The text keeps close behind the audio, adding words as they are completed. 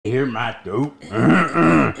Hear my throat. Ain't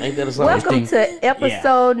that a song? Welcome to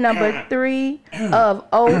episode number 3 of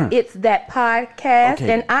It's That Podcast.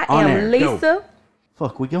 Okay, And I on am air, Lisa. go.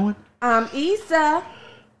 Fuck, we going? I'm Issa.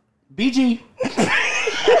 BG.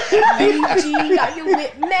 BG, are you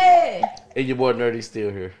with me? And your boy Nerdy still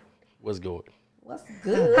here. What's going? What's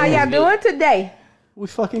good? How y'all doing today? We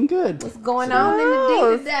fucking good. What's going on in the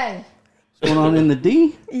D today? What's going on in the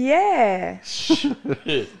D? Yeah.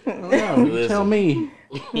 No, you tell me.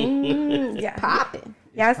 Yeah. Popping.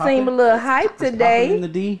 Y'all seem a little hyped Popping in today. the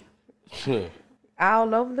D?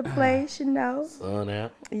 All over the place, you know. Sun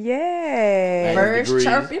out. Yeah. Birds degrees.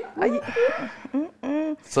 chirping.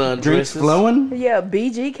 Sun Drinks dresses. flowing? Yeah,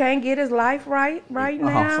 BG can't get his life right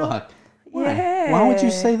now. Oh, fuck. Why? Yeah. Why would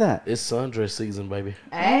you say that? It's sundress season, baby.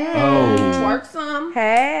 Hey, Oh. twerk some.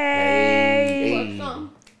 Hey. Twerk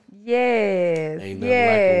some. Yes. Ain't nothing like a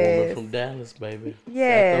woman Yes. from Dallas, baby.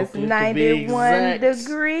 Yes. South Oak Cliff to be 91 exact.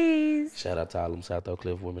 degrees. Shout out to all them South Oak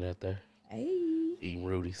Cliff women out there Hey. eating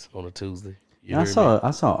Rudy's on a Tuesday. You I heard saw me?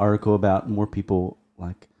 an article about more people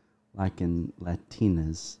like in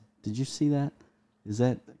Latinas. Did you see that? Is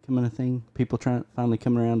that coming a thing? People finally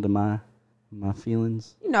coming around to my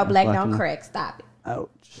feelings. You know, black Latina. don't crack. Stop it.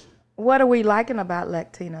 Ouch. What are we liking about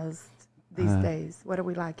Latinos these days? What are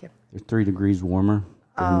we liking? They're 3 degrees warmer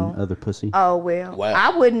than other pussy. Oh, well, Wow.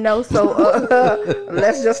 I wouldn't know, so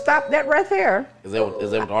let's just stop that right there. Is that what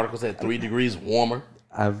the article said? 3 degrees warmer?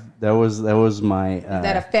 That was my. Is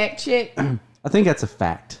that a fact check? I think that's a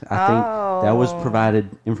fact. I think that was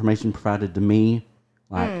information provided to me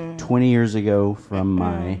like 20 years ago from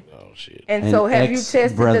my. Oh shit. And An so have you tested the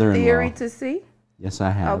ex-brother-in-law. theory to see? Yes,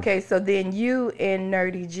 I have. Okay, so then you and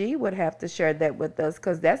Nerdy G would have to share that with us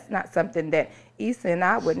because that's not something that Issa and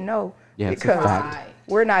I would know Yeah, it's a because fact. Right.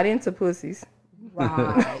 we're not into pussies.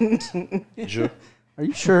 Right. You sure? Are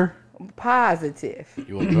you sure? Positive.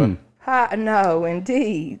 You want drunk? No,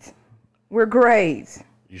 indeed. We're great.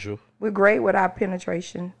 You sure? We're great with our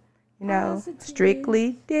penetration. You know, Positive.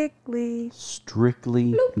 strictly dickly.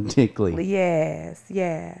 Strictly dickly. Yes,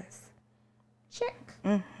 yes. Check.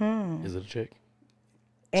 Is it a check?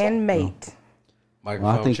 And mate.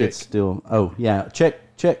 Microphone Well, I think check. it's still. Oh yeah, check.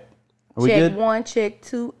 Are we Check good? 1, check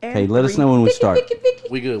 2, and Okay, let us 3. know when we start.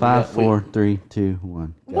 We good. 5, we 4, 3, 2,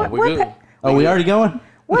 1. Go. What, We what, good. pa- Oh, we already going?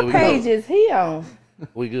 what we page go. is he on?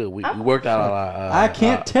 We good. We worked out our. I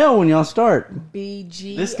can't tell when y'all start.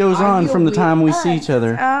 BG. This goes are on you from the with time we us? see each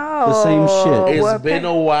other. Oh, The same shit. It's well, been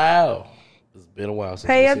a while. It's been a while since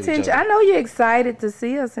Pay we've seen each attention. other. I know you're excited to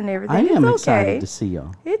see us and everything. I am it's excited okay. to see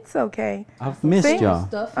y'all. It's okay. I've missed See? y'all.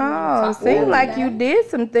 Stuff Oh, seemed like you did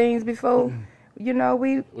some things before, you know,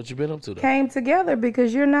 we What you been up to though? came together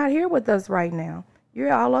because you're not here with us right now.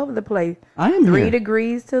 You're all over the place. I am 3 here.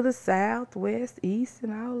 degrees to the south, west, east,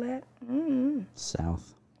 and all that.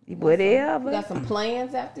 South. Whatever. You got some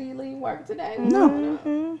plans after you leave work today?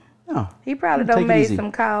 No. No. He probably Take done it made easy. some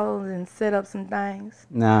calls and set up some things.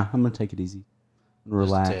 Nah, I'm gonna take it easy. Just a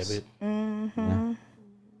Relax. tad bit.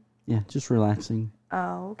 Yeah, just relaxing,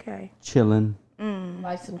 Oh, okay. chilling.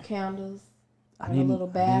 Like some candles. I And a need little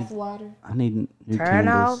bath water. I need new Turn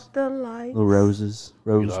candles. off the lights. Little roses,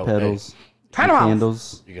 rose know, petals, Turn new them off.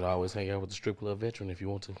 candles. You can always hang out with the strip club veteran if you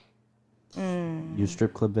want to. You a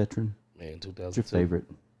strip club veteran? Man, What's 2002. your favorite?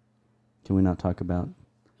 Can we not talk about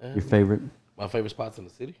Uh, your favorite? My favorite spots in the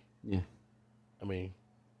city. Yeah. I mean,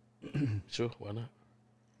 sure, why not?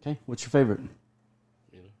 Okay. What's your favorite?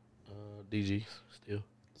 You know, DGs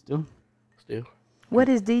still. What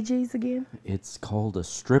is DG's again? It's called a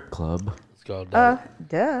strip club. It's called Duh. I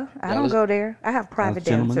don't Dallas- go there. I have private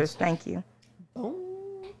Gentlemen's? dancers. Thank you.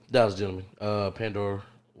 Dallas Gentlemen. Pandora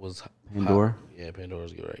was Pandora? hot. Yeah,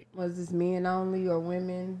 Pandora's great. Was this men only or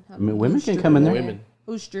women? I mean, women Who's can come in there. stripping? Women.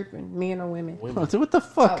 Who's stripping? Men or women? Women. What the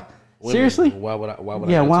fuck? Women. Seriously? Why would I?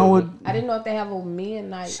 Yeah. go Why to a- would I didn't know if they have a men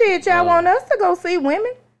night. Shit, y'all want us to go see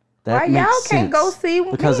women? that Why makes y'all sense? can't go see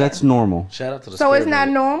Because men? that's normal. Shout out to the. So it's not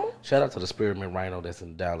Spearmint- normal? Shout out to the Spearmint Rhino that's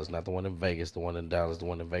in Dallas, not the one in Vegas. The one in Dallas, the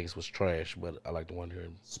one in Vegas was trash, but I like the one here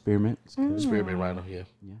in Spearmint, the Spearmint Rhino. Yeah,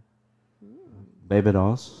 baby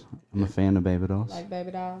dolls. I'm a fan of baby dolls. Like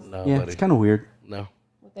baby dolls. no, Yeah, buddy, it's kind of weird. no,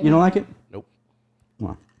 What they You don't be like doing? it? nope.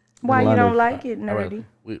 Well, Why a you lot don't of- like it, All right, nerdy?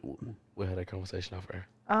 we had that conversation off air.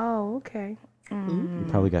 Oh, okay. He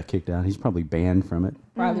probably got kicked out. He's probably banned from it.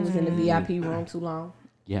 Probably was in the VIP room too long.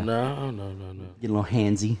 Yeah. No. Get a little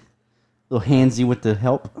handsy. A little handsy with the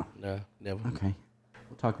help. No, never. Okay.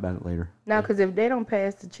 We'll talk about it later. Now, because if they don't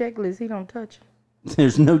pass the checklist, he don't touch 'em.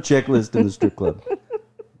 There's no checklist in the strip club.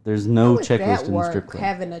 There's no How does checklist that in the strip work? club.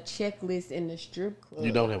 Having a checklist in the strip club.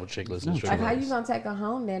 You don't have a checklist in the strip Like club. how you gonna take her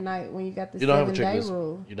home that night when you got the You don't have a 7-day checklist.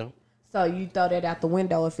 rule? You don't. So you throw that out the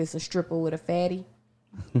window if it's a stripper with a fatty.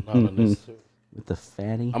 Not necessarily. With the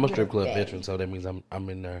fatty. I'm a strip club veteran, so that means I'm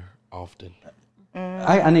in there often.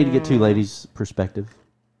 I need to get two ladies' perspective.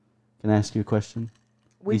 Can I ask you a question?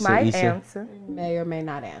 We Issa, might Issa? answer. May or may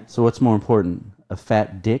not answer. So what's more important, a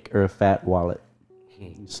fat dick or a fat wallet?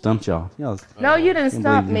 Stumped y'all. No, you didn't Can't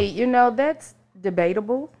stump believe me. That's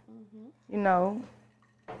debatable.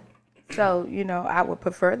 So, I would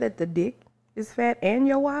prefer that the dick is fat and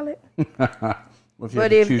your wallet. Well, if you had But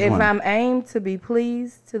to if choose one. I'm aimed to be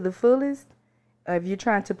pleased to the fullest, if you're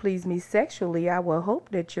trying to please me sexually, I will hope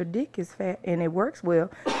that your dick is fat and it works well.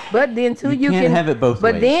 But then too, You can't can have it both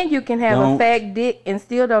But ways. then you can have Don't- a fat dick and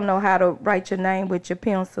still don't know how to write your name with your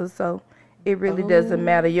pencil. So it really doesn't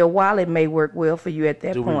matter. Your wallet may work well for you at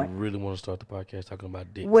that Do point. we really want to start the podcast talking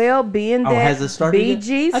about dicks? Well, being Oh, that has it started yet?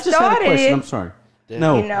 BG I just had a started question. I'm it, sorry.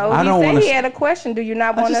 No, I he don't said want he to. had a question. Do you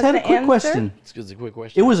not I want just us had a to quick answer? question. Excuse me, quick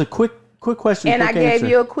question. It was a quick question. And I quick gave answer.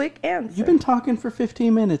 you a quick answer. You've been talking for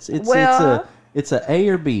 15 minutes. Well- It's a A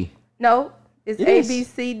or B. No, it's It A, is. B,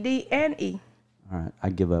 C, D, and E. All right, I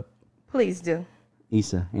give up. Please do.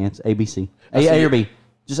 Issa, answer A, B, C. I see A or it. B.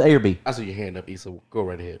 Just A or B. I see your hand up, Issa. Go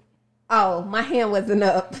right ahead. Oh, my hand wasn't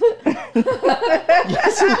up.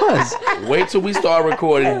 Yes, it was. Wait till we start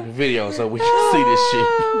recording video so we can see this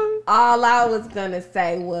shit. All I was gonna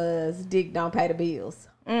say was dick don't pay the bills.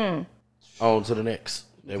 On to the next.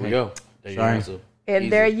 There we go. There Sorry. you go. And Easy.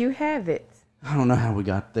 there you have it. I don't know how we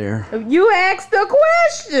got there. You asked the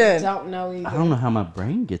question. Don't know I either. don't know how my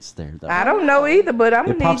brain gets there, though. I don't know either, but I'm It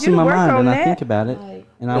gonna pops need you in to my work mind, on and I that. think about it, Like,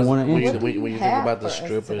 and I want to when answer. you think have about the for us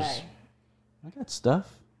strippers, today? I got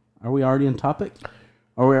stuff. Are we already in topic?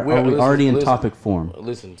 Are we Listen, already in listen. topic form?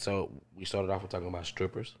 listen. So we started off with talking about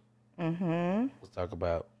strippers. Mm-hmm. Let's talk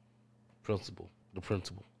about principal. The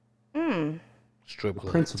principal. Strip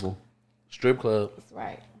club. Principle. Strip club. That's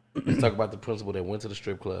right. Let's talk about the principal that went to the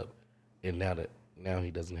strip club, and now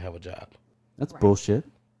he doesn't have a job. That's bullshit.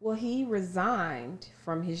 Well, he resigned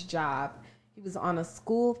from his job. He was on a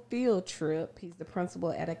school field trip. He's the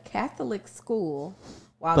principal at a Catholic school.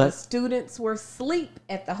 While the But- students were asleep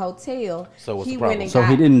at the hotel, So what's he the problem? went and So got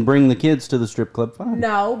he didn't bring the kids to the strip club. Fine.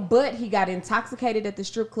 no, but he got intoxicated at the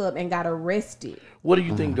strip club and got arrested. What do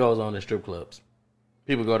you think goes on in strip clubs?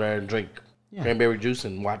 People go there and drink Yeah. cranberry juice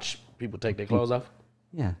and watch people take their clothes off.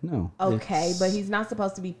 Yeah, no. Okay, It's- but he's not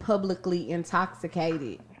supposed to be publicly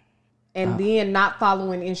intoxicated and then not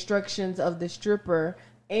following instructions of the stripper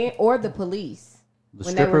or the police. The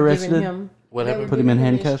when stripper they were arrested giving him? him, What they happened? were Put him in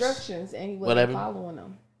giving handcuffs? instructions and he What wasn't happened? following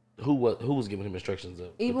them. Who was giving him instructions?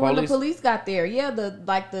 Even when the police got there, yeah,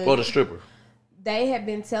 or the stripper. they had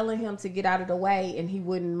been telling him to get out of the way and he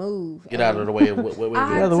wouldn't move. Get out of the way. What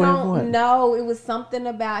I out of the way of what? don't know. It was something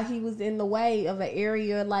about he was in the way of an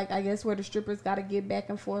area, like I guess where the strippers got to get back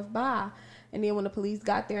and forth by. And then when the police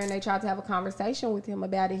got there and they tried to have a conversation with him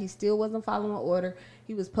about it, he still wasn't following order.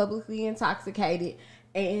 He was publicly intoxicated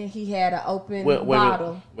and he had an open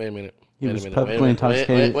bottle. Wait a minute. He Wait a was minute. publicly Wait a minute.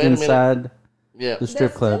 intoxicated Wait a minute. inside Yeah. the strip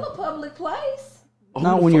That's club. still a public place.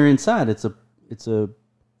 Not when you're inside.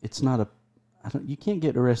 It's not a. You can't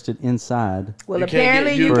get arrested inside. Well, You can't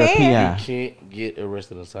apparently get- you For a can. PI. You can't get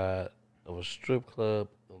arrested inside of a strip club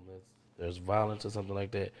unless there's violence or something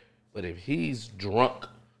like that. But if he's drunk,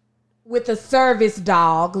 With a service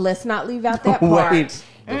dog. Let's not leave out that part. Wait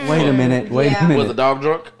a minute. Wait Yeah. a was the minute. dog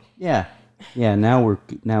drunk? Yeah. Now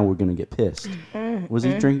we're gonna get pissed. Was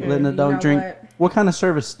he letting the dog know drink? what? What kind of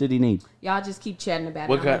service did he need? Y'all just keep chatting about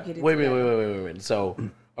What it. I'm gonna kind? get it Wait, together. wait. So,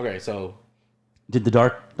 okay, so Did the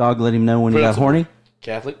dark dog let him know when he got Principal. horny?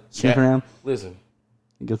 Catholic. Sniff around. Listen,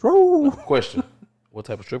 He goes, "Roll." question: what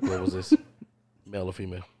type of strip club was this? Male or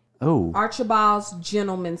female? Oh, Archibald's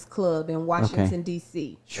Gentlemen's Club in Washington,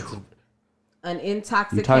 D.C. An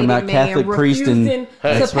intoxicated talking about man Catholic priest and- refusing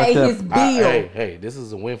That's to pay fucked up. his bill. Hey, this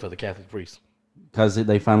is a win for the Catholic priest. because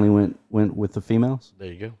they finally went with the females.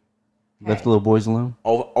 There you go. Left the little boys alone.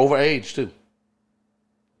 Over age too.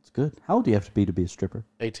 It's good. How old do you have to be a stripper?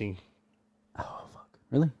 18. Oh fuck,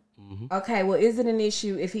 really? Okay, well, is it an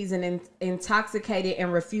issue if he's intoxicated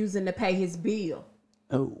and refusing to pay his bill?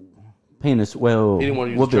 Oh, penis. Well, He didn't want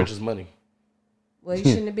to use what the bill? church's money. Well, he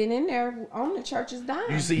shouldn't have been in there on the church's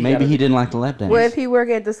dime. You see, Maybe he didn't like the lap dance. Well, if he work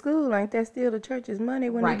at the school, ain't that still the church's money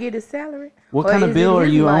when Right. he get his salary? What Or kind of is it bill are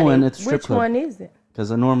his you money? owing at the strip Which club? one is it?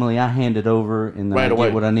 Because normally I hand it over and then Right I away.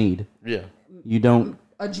 get what I need. Yeah. You don't.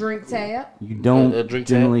 A drink tab. You don't A drink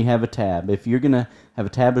generally have a tab. If you're gonna have a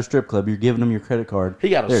tab at a strip club, you're giving them your credit card. He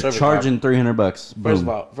got a They're service charging $300. First Boom.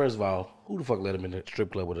 of all, who the fuck let him in the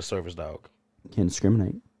strip club with a service dog? Can't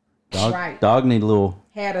discriminate. Dog, Right. dog need a little.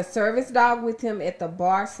 Had a service dog with him at the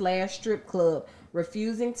bar/strip club,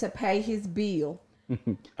 refusing to pay his bill.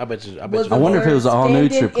 I bet you. I wonder if it was an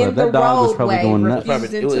all-nude strip club. That dog was probably going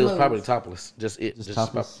nuts. It was probably topless. Just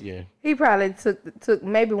topless? Yeah. He probably took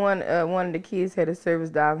maybe one of the kids had a service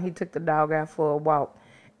dog. He took the dog out for a walk.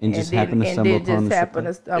 And just happened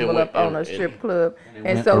to stumble upon a strip club.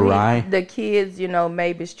 And so the kids,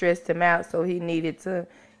 maybe stressed him out, so he needed to,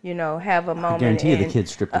 have a moment. I guarantee and the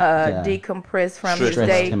kids stripped decompress from his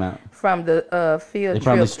day, from the field trip. They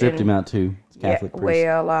probably stripped him out too. Catholic priest.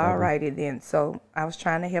 Well, alrighty then. So I was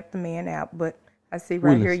trying to help the man out, but I see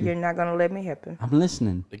right here you're not going to let me help him. I'm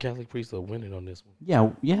listening. The Catholic priests are winning on this one.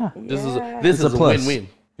 Yeah. This is a win-win.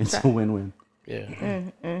 It's a win-win. Yeah.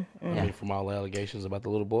 I mean, from all the allegations about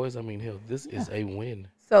the little boys, I mean, hell, this is a win.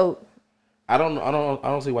 So I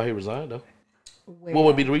don't see why he resigned though. What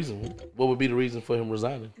would be the reason? What would be the reason for him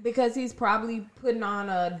resigning? Because he's probably putting on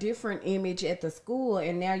a different image at the school,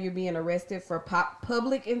 and now you're being arrested for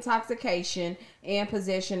public intoxication and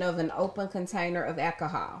possession of an open container of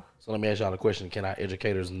alcohol. So let me ask y'all a question: can our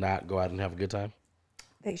educators not go out and have a good time?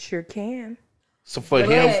 they sure can. So for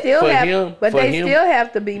They still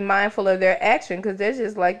have to be mindful of their action, because they're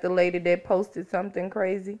just like the lady that posted something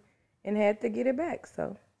crazy and had to get it back.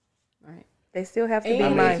 So, right. They still have to be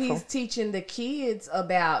And mindful. if he's teaching the kids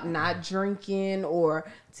about not drinking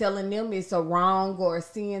or telling them it's a wrong or a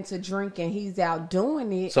sin to drink, and he's out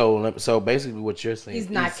doing it, so basically what you're saying, he's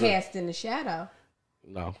not casting the shadow.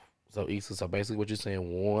 No. So Issa, so basically what you're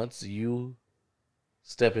saying, once you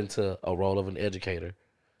step into a role of an educator,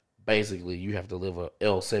 basically you have to live a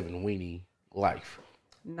L7 weenie life.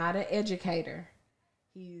 Not an educator.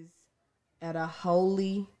 He's at a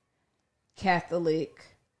holy Catholic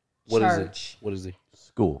church. What is he?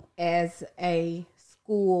 School. As a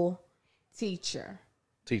school teacher.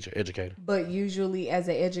 Educator. But usually as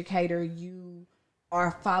an educator, you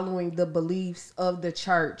are following the beliefs of the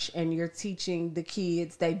church and you're teaching the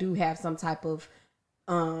kids. They do have some type of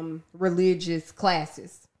religious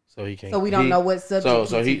classes. So he can't. So we don't know what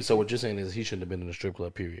subject. So what you're saying is he shouldn't have been in the strip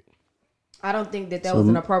club, period. I don't think that was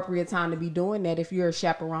an appropriate time to be doing that if you're a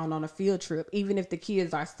chaperone on a field trip. Even if the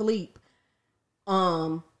kids are asleep,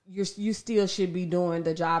 you still should be doing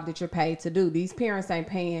the job that you're paid to do. These parents ain't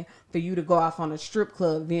paying for you to go off on a strip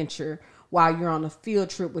club venture while you're on a field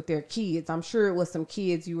trip with their kids. I'm sure it was some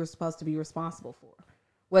kids you were supposed to be responsible for,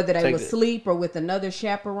 whether they were asleep or with another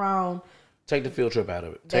chaperone. Take the field trip out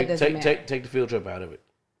of it. Take the field trip out of it.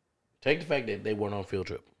 Take the fact that they weren't on field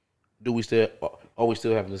trip. Are we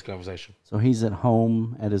still having this conversation? So he's at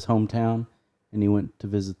home at his hometown, and he went to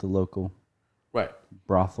visit the local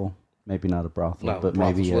brothel. Maybe not a brothel, but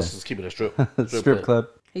maybe let's just keep it a strip club.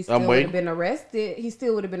 He still would have been arrested. He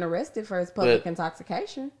still would have been arrested for his public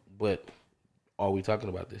intoxication. But are we talking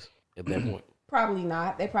about this at that point? Probably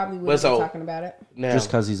not. They probably wouldn't be talking about it. Now, just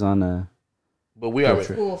because he's on a but we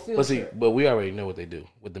already know what they do.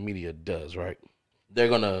 What the media does, right? They're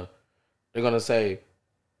gonna say,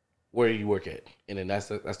 where do you work at? And then that's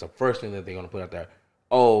the first thing that they're gonna put out there.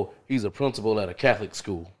 Oh, he's a principal at a Catholic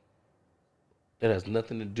school. That has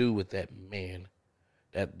nothing to do with that man.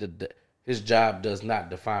 His job does not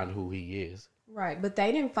define who he is. Right, but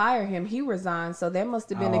they didn't fire him. He resigned, so there must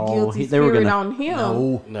have been a guilty spirit on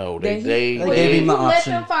him. No, they gave him the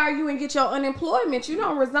option. Let them fire you and get your unemployment. You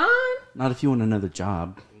don't resign. Not if you want another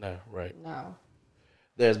job. No, right. No.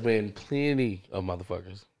 There's been plenty of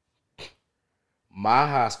motherfuckers. My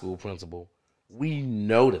high school principal, we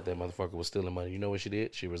know that motherfucker was stealing money. You know what she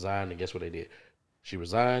did? She resigned, and guess what they did? She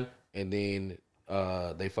resigned, and then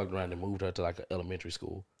they fucked around and moved her to like an elementary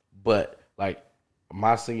school. But like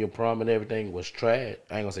my senior prom and everything was trash.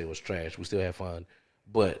 I ain't gonna say it was trash. We still had fun,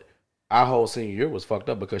 but our whole senior year was fucked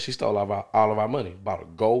up because she stole all of our money. Bought a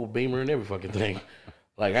gold Beamer and every fucking thing.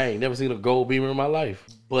 Like I ain't never seen a gold Beamer in my life.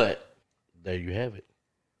 But there you have it.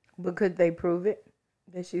 But could they prove it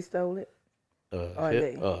that she stole it?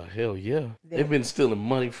 Hell yeah. They've been stealing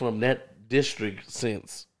money from that district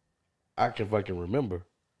since I can fucking remember.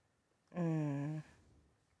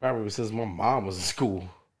 Probably since my mom was in school.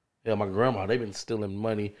 Yeah, my grandma, they've been stealing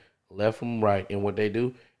money left from right. And what they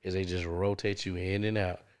do is they just rotate you in and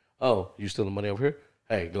out. Oh, you stealing money over here?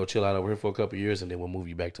 Hey, go chill out over here for a couple of years, and then we'll move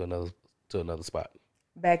you back to another spot.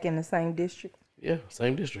 Back in the same district? Yeah,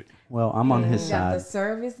 same district. Well, I'm on his got side. the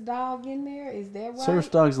service dog in there? Is that right? Service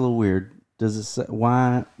dog's a little weird. Does it say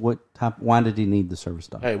why did he need the service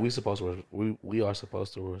dog? Hey, we are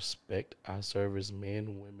supposed to respect our service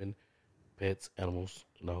men, women, pets, animals,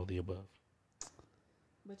 and all the above.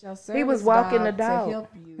 But your service he was walking the dog to help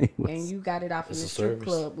you, and you got it off in the strip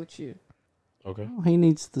club with you. Okay. Well, he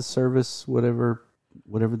needs the service, whatever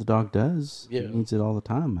the dog does. Yeah. He needs it all the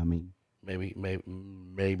time. I mean,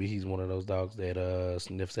 Maybe he's one of those dogs that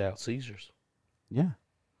sniffs out seizures. Yeah.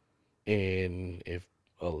 And if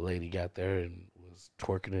a lady got there and was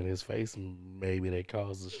twerking in his face, maybe they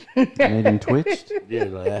caused a Made him twitched.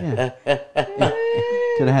 yeah,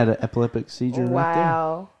 Could have had an epileptic seizure right there.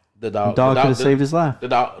 Wow. the The dog could have saved his life. the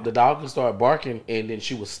dog can start barking and then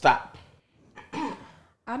she would stop.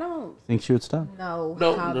 I don't Think she would stop? know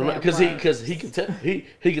No, how that because works. he can tell he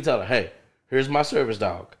can tell her, hey, here's my service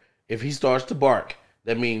dog. If he starts to bark,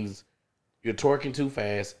 that means you're twerking too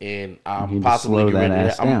fast, and You I'm need to possibly slow getting that ready.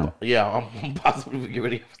 ass down. I'm possibly getting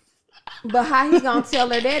ready. But how he gonna tell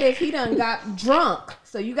her that if he done got drunk?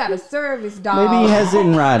 So you got a service dog. Maybe he has it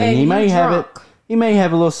in writing. and He you may have it. drunk. He may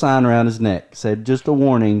have a little sign around his neck said, "Just a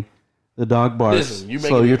warning: the dog barks. Listen, you Slow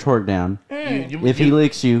making your it- twerk down. You, If he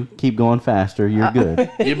licks you, keep going faster. You're good."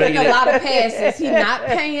 you're making A it. lot of passes. He not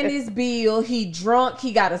paying his bill. He drunk.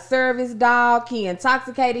 He got a service dog. He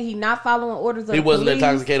intoxicated. He not following orders of He the wasn't police.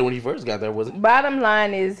 intoxicated when he first got there, was he? Bottom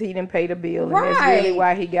line is he didn't pay the bill, and that's Right. really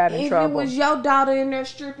why he got in If trouble. it was your daughter in there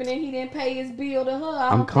stripping and he didn't pay his bill to her, I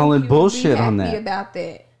I'm don't calling think you would bullshit be on happy that. about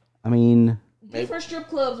that. I mean, Different strip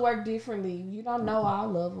clubs work differently. You don't know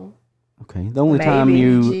all of them. okay. The only Maybe, time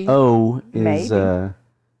you G. owe is Maybe.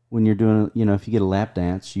 when you're doing. If you get a lap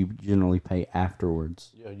dance, you generally pay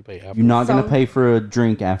afterwards. Yeah, you pay after. You're not going So- to pay for a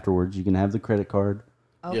drink afterwards. You can have the credit card.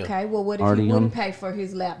 Okay, well, what if Already he wouldn't on- pay for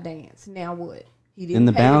his lap dance? Now what? He didn't And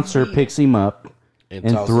the pay his bouncer bill. picks him up and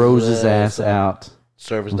tosses throws his ass out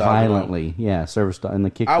Service dog. violently. Yeah, service dog. And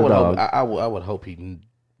they kick I the would dog. hope. I would hope he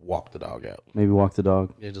walked the dog out. Maybe walk the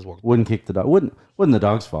dog. Yeah, just walk. Wouldn't kick the dog. Wasn't the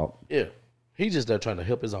dog's fault. Yeah, he's just there trying to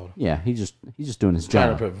help his owner, Yeah, he's just doing his trying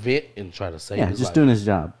to job. prevent and try to save Yeah, his just life. doing his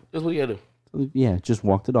job. That's what you gotta do. Yeah, just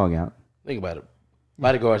walk the dog out. Think about it.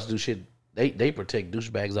 Bodyguards do shit. They protect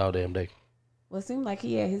douchebags all damn day. Well, it seemed like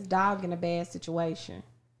he had his dog in a bad situation.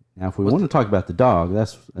 Now, if we want to talk about the dog,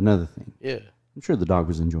 that's another thing. Yeah, I'm sure the dog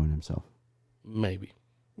was enjoying himself. maybe.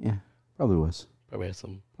 Yeah, probably was. Probably had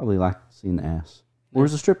some. Probably liked seeing the ass.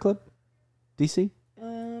 Where's the strip club? DC?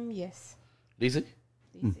 Yes. DC.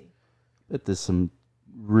 DC. Bet there's some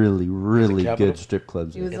really, really Capitol? good strip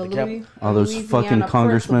clubs. It was there. a the cap- Louis, All those Louisiana fucking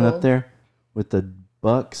congressmen principal. up there with the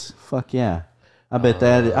bucks. Fuck yeah. I bet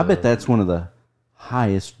that's one of the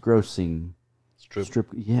highest grossing strip.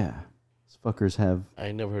 Yeah. These fuckers have I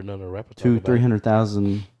ain't never heard none of the rappers.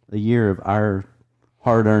 300,000 a year of our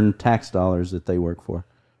hard-earned tax dollars that they work for.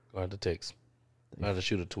 Go ahead to text. Go ahead to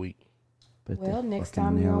shoot a tweet. Bet they Well, next fucking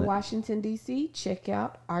time you're nail in it. Washington, D.C., check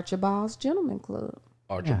out Archibald's Gentleman Club.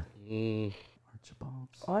 Archer.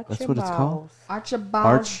 Archibald's. That's what it's called. Archibald's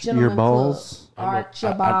Arch Gentleman your balls. Club.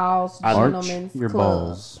 Archibald's I- Arch Gentleman's your Club.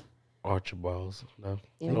 balls. Archibald's. No.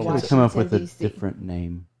 In They No, could have come up Washington, with a D.C. different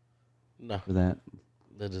name No. for that.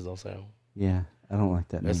 That just don't sound. Yeah, I don't like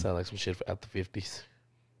that That name. sounds like some shit out the 50s.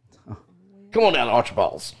 Come on down to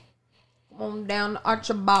Archibald's. Come on down to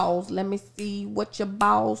Archibald's. Let me see what your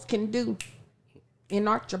balls can do in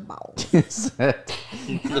Archibald's.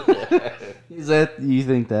 Is that you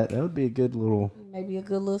think that would be a good little Maybe a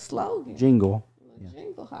good little slogan. jingle?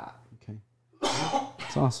 Jingle hop. Okay,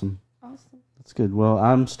 that's awesome. Awesome. That's good. Well,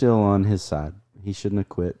 I'm still on his side. He shouldn't have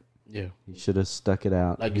quit. Yeah, He should have stuck it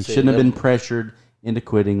out. Like He you said, shouldn't have been that- pressured into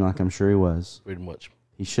quitting, like I'm sure he was. pretty much.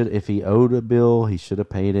 He should, if he owed a bill, he should have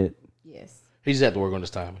paid it. Yes. He just had to work on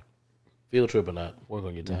his timing. Field trip or not, work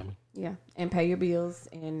on your timing. Yeah. And pay your bills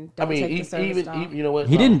and I don't mean, take the service even dog. you know what?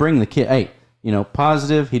 He No. didn't bring the kid. Hey,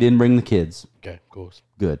 positive. He didn't bring the kids. Okay, of course.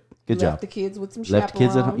 Good. Good Left job. the kids with some Left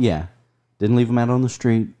kids at home. chaperones. Yeah. Didn't leave them out on the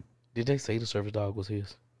street. Did they say the service dog was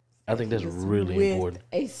his? I think that's He was really with important.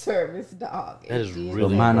 a service dog. That is It did.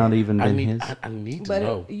 really It might not important. even I been need, his. I need to But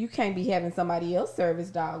know. you can't be having somebody else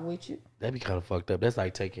service dog with you. That'd be kind of fucked up. That's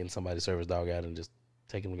like taking somebody's service dog out and just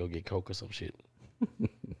taking him to go get coke or some shit.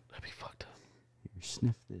 That'd be fucked up. Here,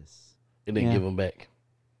 sniff this. And then Yeah. give him back.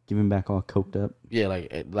 Give him back all coked up. Yeah, like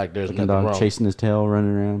there's Fucking nothing dog wrong. chasing his tail,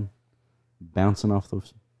 running around, bouncing off the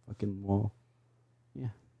fucking wall. Yeah.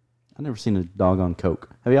 I've never seen a dog on coke.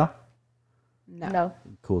 Have y'all? No.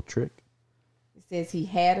 Cool trick. It says he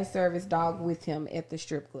had a service dog with him at the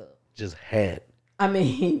strip club. Just had. I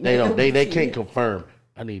mean, They don't. They it's can't his. confirm.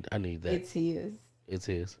 I need that. It's his. It's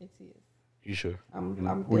his. It's his. You sure? I'm We're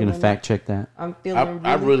gonna feeling- fact check that. I'm feeling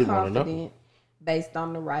I really really wanna know. confident based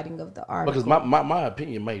on the writing of the article. Because my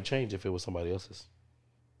opinion may change if it was somebody else's.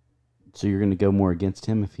 So you're gonna go more against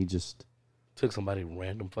him if he just. Took somebody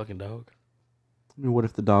random fucking dog. I mean, what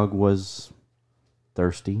if the dog was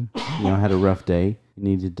thirsty? Had a rough day. He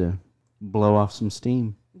needed to blow off some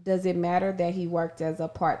steam. Does it matter that he worked as a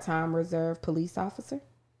part-time reserve police officer?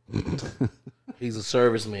 He's a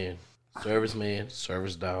serviceman. Serviceman,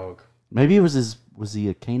 service dog. Maybe it was his. Was he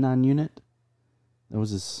a canine unit? That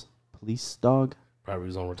was his police dog. Probably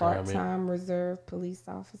was on retirement. Part-time reserve police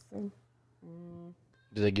officer.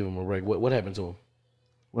 Did they give him a break? What happened to him?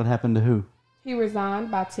 What happened to who? He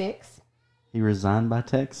resigned by text. He resigned by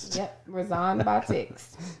text. Yep, resigned by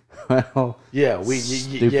text. Well, Yeah,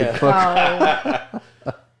 stupid fuck.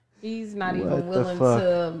 So he's not What even the willing fuck?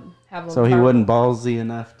 to have a So he verbal- wasn't ballsy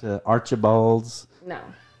enough to Archibald's. No.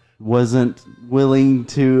 Wasn't willing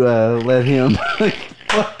to let him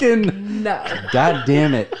fucking. No. God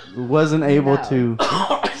damn it! Wasn't able No. to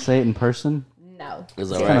say it in person. No. It's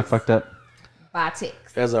It's all kind right. of fucked up. By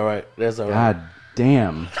text. That's all right. That's all right. God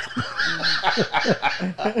damn.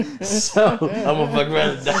 So I'm gonna fuck around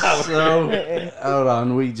and die. so hold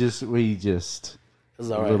on. We just It's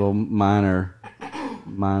all right. little minor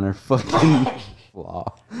fucking flaw.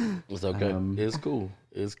 It's okay. It's cool.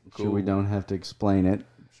 It's cool. Sure, we don't have to explain it.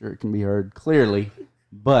 Sure, it can be heard clearly,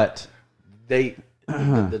 but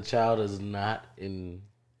The child is not in.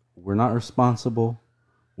 we're not responsible.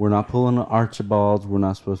 We're not pulling the Archibalds. We're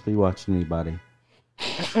not supposed to be watching anybody.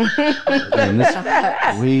 And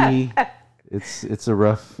it's a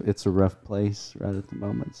rough place right at the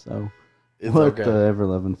moment. So It's what okay. the ever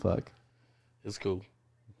loving fuck. It's cool.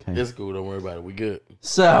 Okay. It's cool. Don't worry about it. We good.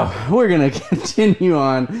 So we're gonna continue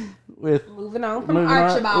on with Moving on from moving on.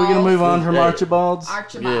 Archibald. We're gonna move on from Yeah. Archibald's.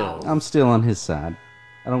 Archibald. I'm still on his side.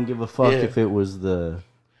 I don't give a fuck Yeah. if it was I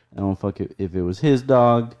don't fuck if it was his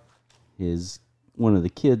dog, one of the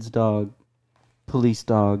kids' dog, police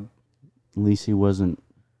dog. At least he wasn't.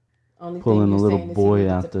 Only Pulling thing a you're little saying is boy he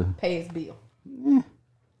needed out to the- pay his bill.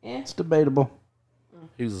 It's debatable.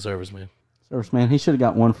 He was a serviceman. Serviceman, he should have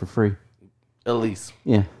got one for free. At least.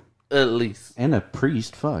 Yeah, At least. and a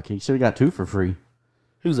priest. Fuck, he should have got two for free.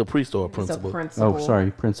 He was a priest or a It's a principal. principal. Oh,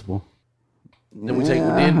 sorry, principal. Then we take.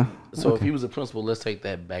 Then so if he was a principal, let's take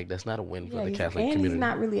that back. That's not a win for Yeah, the he's, Catholic and community. he's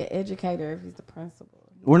not really an educator if he's the principal.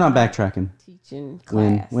 We're not backtracking. Teaching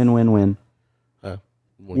Win, class. win. Huh?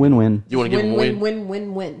 Win. You want to give him a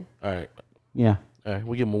win? Win. All right. Yeah, All right.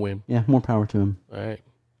 We give him a win. yeah. More power to him. All right.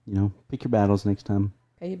 You know, pick your battles next time.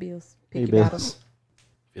 Pay your bills. Pay Pick your your bills. battles.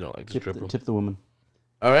 If you don't like the Tip stripper. the woman.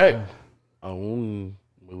 All right. Moving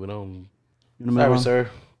on. You wanna move Sorry, on? sir.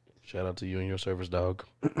 Shout out to you and your service dog.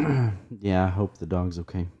 Yeah, I hope the dog's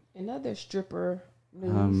okay. Another stripper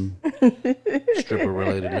news. Stripper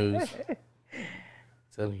related news.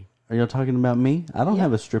 Telling you. Are y'all talking about me? I don't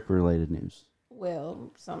have a stripper related news.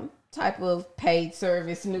 Well, some type of paid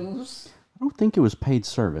service news. I don't think it was paid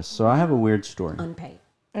service, so I have a weird story. Unpaid.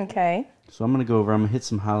 Okay. So I'm gonna go over. I'm gonna hit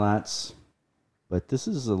some highlights, but this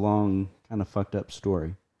is a long, kind of fucked up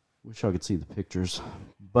story. Wish I could see the pictures,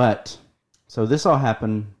 but so this all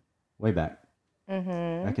happened way back,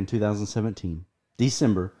 back in 2017,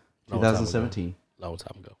 December Long time ago. 2017, Long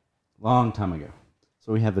time ago. long time ago.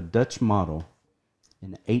 So we have a Dutch model,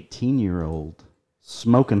 an 18-year-old,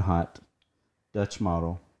 smoking hot Dutch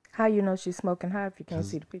model. How you know she's smoking hot if you can't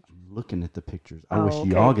see the picture? Looking at the pictures, I Oh, wish okay.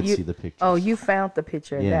 y'all could You- see the pictures. Oh, you found the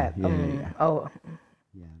picture of Yeah, that. yeah. Oh,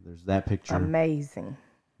 Yeah, there's that picture. amazing.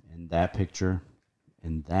 And that picture,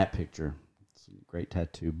 and that picture. It's a great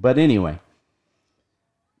tattoo. But anyway,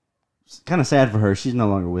 it's kind of sad for her. She's no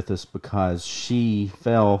longer with us because she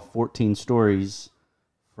fell 14 stories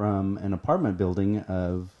from an apartment building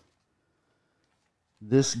of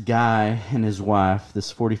this guy and his wife,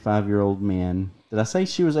 this 45-year-old man. Did I say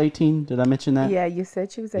she was 18? Did I mention that? Yeah, you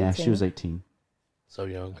said she was 18. Yeah, she was 18. So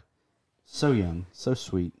young. So young, so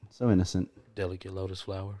sweet, so innocent. Delicate lotus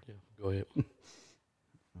flower. Yeah. Go ahead. I don't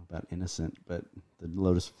know about innocent, but the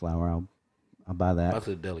lotus flower, I'll buy that. I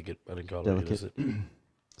said delicate. I didn't call Delicate. it innocent.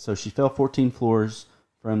 So she fell 14 floors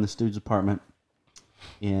from this dude's apartment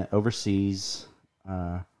overseas.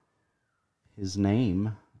 His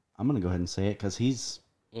name, I'm going to go ahead and say it because he's...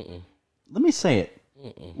 Let me say it.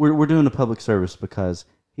 We're doing a public service because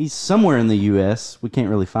he's somewhere in the U.S. We can't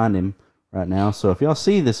really find him right now. So if y'all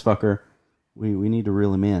see this fucker, we need to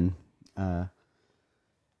reel him in.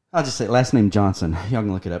 I'll just say last name Johnson. Y'all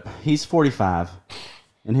can look it up. He's 45,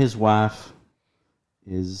 and his wife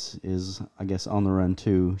is I guess on the run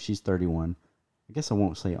too. She's 31. I guess I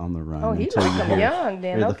won't say on the run Oh, he until you looks hear, young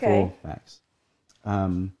then. hear the Okay. full facts.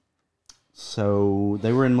 So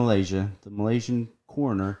they were in Malaysia. The Malaysian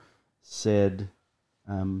coroner said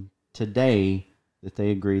today that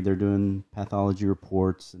they agreed they're doing pathology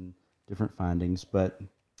reports and different findings, but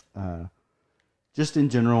just in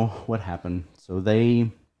general, what happened? So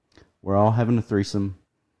they were all having a threesome.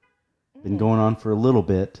 Been going on for a little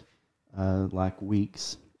bit, like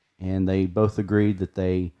weeks, and they both agreed that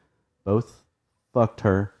they both fucked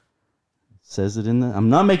her. It says it in the. I'm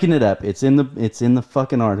not making it up. It's in the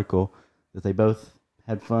fucking article. that they both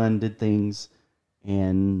had fun, did things,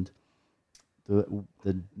 and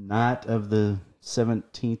the night of the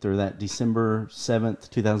 17th, or that December 7th,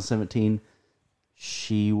 2017,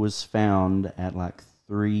 she was found at like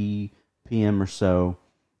 3 p.m. or so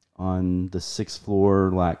on the 6th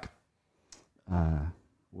floor, like,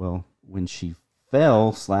 when she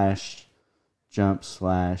fell / jumped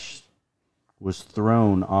 / was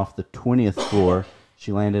thrown off the 20th floor,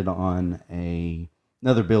 she landed on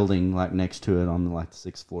another building like next to it on the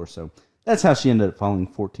 6th floor. So that's how she ended up falling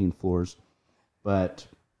 14 floors. But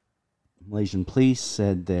Malaysian police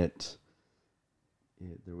said that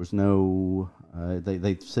there was no.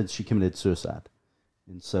 They said she committed suicide,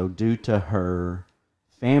 and so due to her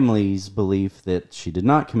family's belief that she did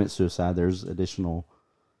not commit suicide, there's additional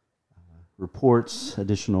reports,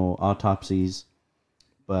 additional autopsies,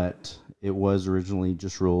 but it was originally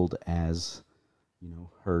just ruled as,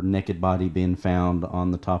 her naked body being found on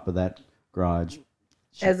the top of that garage.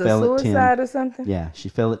 She As a fell at 10. suicide or something? Yeah, she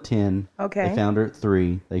fell at 10. Okay. They found her at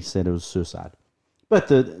 3. They said it was suicide. But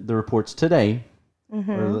the reports today,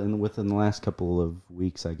 or within the last couple of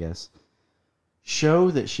weeks, I guess,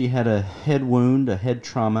 show that she had a head wound, a head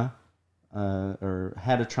trauma, or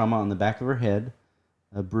had a trauma on the back of her head,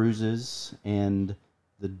 bruises, and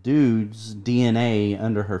the dude's DNA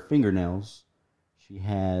under her fingernails. She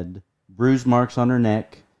had bruise marks on her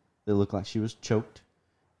neck that looked like she was choked.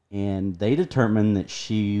 And they determined that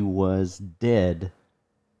she was dead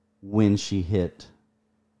when she hit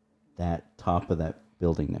that top of that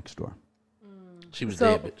building next door. She was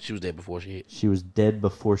dead. She was dead before she hit. She was dead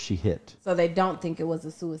before she hit. So they don't think it was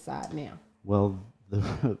a suicide now. Well,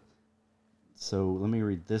 so let me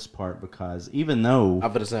read this part, because even though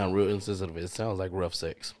I'm gonna sound real insensitive, it sounds like rough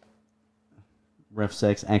sex. rough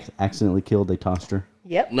sex accidentally killed, they tossed her.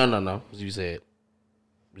 Yep. No. You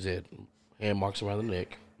said hand marks around the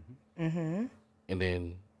neck. Mm-hmm. And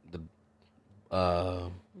then the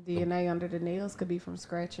DNA under the nails could be from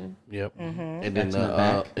scratching. Yep. Mm-hmm. And then That's in the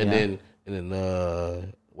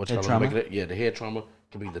back, what Head y'all trauma? make it? Yeah, the head trauma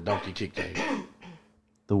could be the donkey kick thing.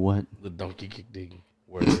 The what? The donkey kick thing.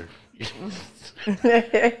 Where I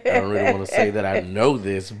don't really want to say that I know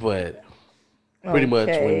this, but pretty much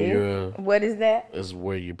when you're What is that? is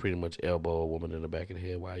where you pretty much elbow a woman in the back of the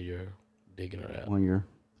head while you're digging her out. When you're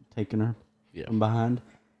taking her Yeah. from behind.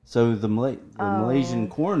 So the Malaysian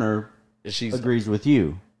coroner And she's agrees with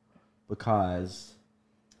you, because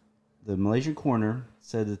the Malaysian coroner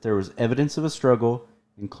said that there was evidence of a struggle,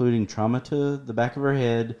 including trauma to the back of her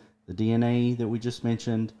head, the DNA that we just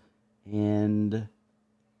mentioned, and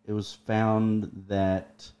it was found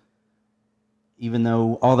that even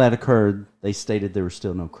though all that occurred, they stated there was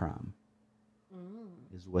still no crime,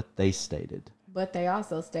 is what they stated. But they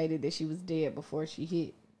also stated that she was dead before she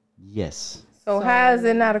hit. Yes. So how is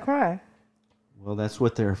it not a crime? Well, that's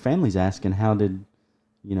what their family's asking. How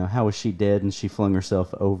was she dead and she flung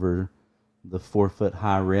herself over the 4-foot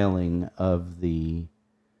high railing of the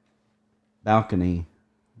balcony,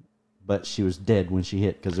 but she was dead when she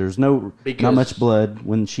hit, because there's not much blood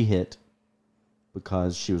when she hit,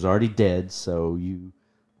 because she was already dead. So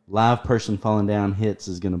live person falling down hits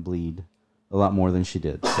is going to bleed a lot more than she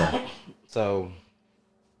did. so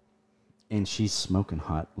And she's smoking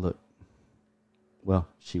hot. Look. Well,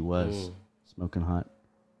 she was smoking hot.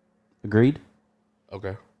 Agreed?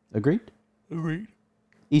 okay. Agreed? Agreed.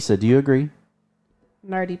 Issa, do you agree?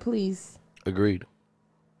 Nerdy, please. Agreed.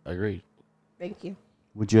 Thank you.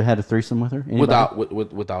 Would you have had a threesome with her? Anybody?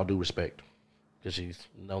 With all due respect, because she's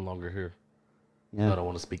no longer here. Yeah. I don't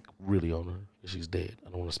want to speak really on her because she's dead. I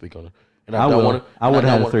don't want to speak on her. And I don't will. wanna- I and would don't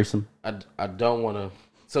have had a wanna- threesome. I don't want to.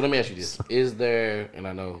 So let me ask you this: is there? And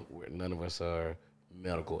I know none of us are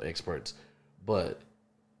medical experts, but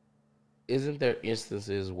isn't there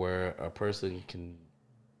instances where a person can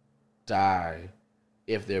die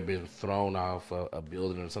if they're being thrown off a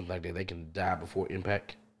building or something like that? They can die before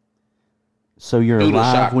impact So you're Due to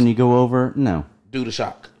alive shock. when you go over? No. due to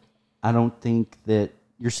shock. I don't think that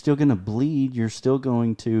you're still going to bleed. You're still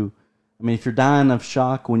going to. I mean, if you're dying of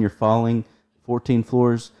shock when you're falling 14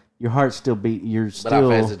 floors, your heart still beat. You're still. But how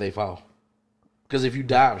fast did they fall? Because if you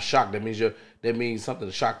die of shock, that means something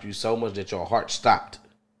shocked you so much that your heart stopped.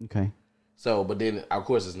 Okay. So, but then of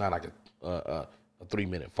course it's not like a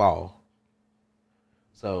 3-minute fall.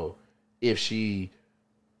 So, if she,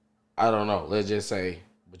 I don't know, let's just say,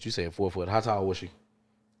 but you said 4 foot. How tall was she?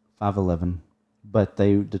 5'11", but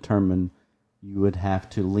they determined you would have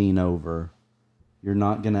to lean over. You're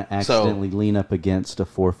not going to accidentally lean up against a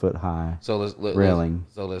 4-foot high So railing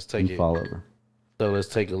let's take and it. fall over. So let's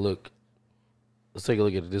take a look. Let's take a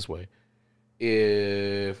look at it this way.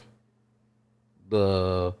 If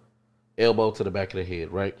elbow to the back of the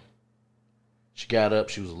head, right? She got up.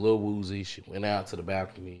 She was a little woozy. She went out to the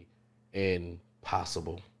balcony and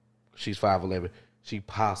she's 5'11". She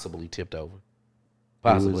possibly tipped over.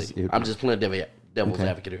 Possibly. I'm just playing devil's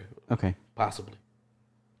advocate here. Okay. Possibly.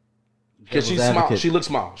 Because she's Devil's small. advocate. She looks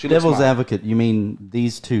small. Devil's advocate, you mean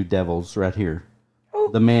these two devils right here?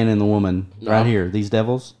 The man and the woman right here. These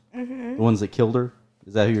devils? The ones that killed her?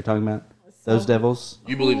 Is that who you're talking about? Those devils?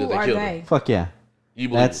 You believe that Who they are killed they? her? Fuck yeah. You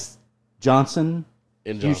believe That's Johnson,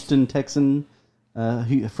 In Houston Texan,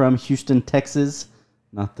 from Houston, Texas.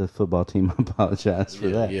 Not the football team. I apologize for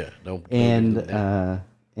that. Yeah, don't And do that.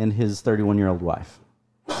 his 31-year-old wife.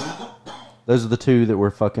 Those are the two that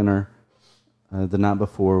were fucking her the night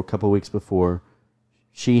before, a couple weeks before.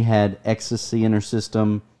 She had ecstasy in her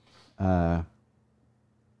system,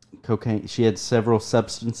 cocaine. She had several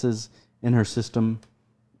substances in her system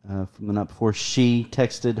from the night before. She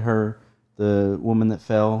texted her, the woman that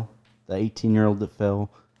fell, the 18-year-old that fell,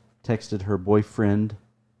 texted her boyfriend,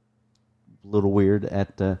 a little weird,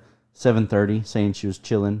 at 7:30, saying she was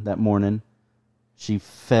chilling that morning. She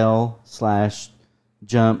fell /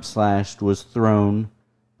 jumped / was thrown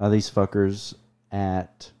by these fuckers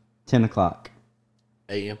at 10 o'clock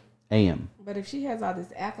a.m. But if she has all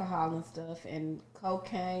this alcohol and stuff and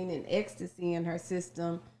cocaine and ecstasy in her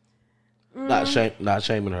system, Not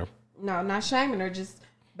shaming her. no, not shaming her, just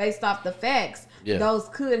based off the facts, Yeah. those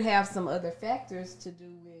could have some other factors to do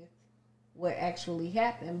with what actually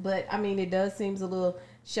happened. But I mean, it does seems a little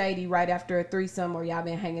shady right after a threesome or y'all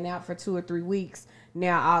been hanging out for 2 or 3 weeks.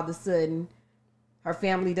 Now all of a sudden, her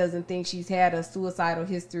family doesn't think she's had a suicidal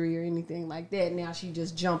history or anything like that. Now she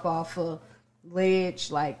just jump off a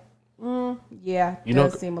ledge, like, yeah,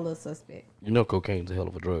 does seem a little suspect. You know cocaine's a hell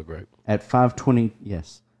of a drug, right? At 5:20,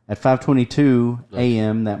 yes. At 5:22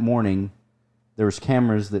 a.m. that morning, there was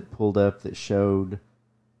cameras that pulled up that showed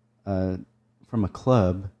from a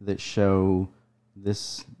club that show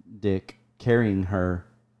this dick carrying her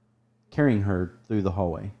through the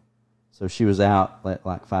hallway. So she was out at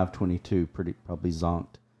like 5:22, probably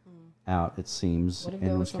zonked out, it seems. What if and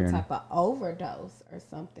there was some carrying. type of overdose or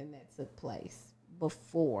something that took place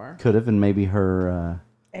before? Could have, and maybe her.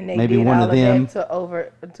 And they Maybe did one all of them-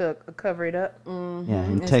 that to cover it up. Yeah,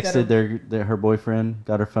 and Instead texted her boyfriend,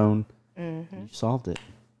 got her phone. You solved it.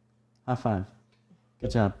 High five.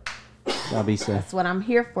 Good job. Job, Issa. That's what I'm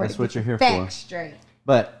here for. That's to what get you're the here facts for. straight.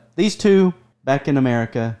 But these two back in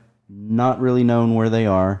America, not really known where they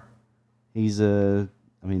are. They're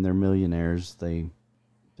millionaires.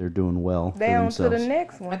 They're doing well They for on to themselves. the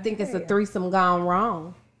next one. I think it's a Yeah. threesome gone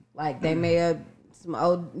wrong. Like they may have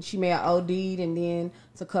she may have OD'd and then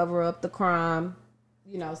to cover up the crime,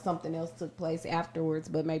 something else took place afterwards.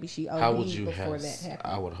 But maybe she How would OD'd you before have? that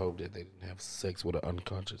happened. I would hope that they didn't have sex with an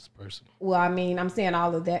unconscious person. Well, I mean, I'm saying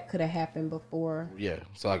all of that could have happened before Yeah.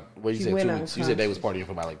 So like, what you She said? went 2 weeks. You said they was unconscious. partying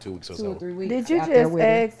for about like 2 weeks or 2 or so. 3 weeks. Did you out there just with her.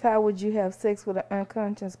 ask how would you have sex with an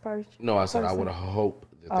unconscious person? No, I said I Person. would hope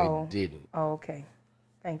that Oh. they didn't. Oh, okay.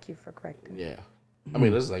 Thank you for correcting. Yeah. I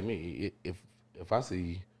mean, this is like me. If I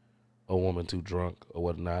see a woman too drunk or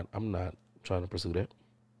whatnot, I'm not trying to pursue that.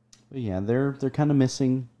 But yeah, they're kind of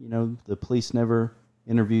missing. The police never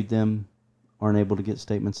interviewed them, aren't able to get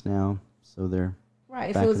statements now, so they're Right.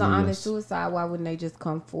 If back it was in an the honest US. suicide, why wouldn't they just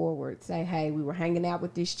come forward? Say, hey, we were hanging out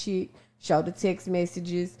with this chick, show the text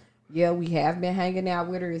messages. Yeah, we have been hanging out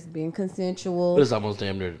with her. It's been consensual. But it's almost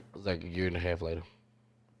damn near like a year and a half later.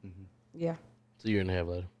 Yeah. It's a year and a half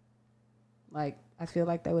later. Like, I feel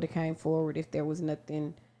like they would have came forward if there was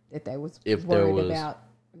nothing that they was If there worried was- about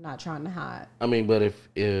not trying to hide. I mean, but if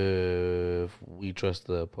we trust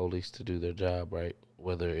the police to do their job, right,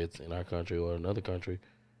 whether it's in our country or another country,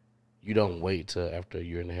 you don't wait till after a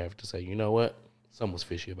year and a half to say, you know what, something was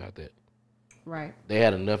fishy about that. Right. They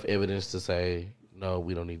had enough evidence to say, no,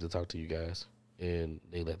 we don't need to talk to you guys, and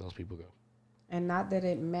they let those people go. And not that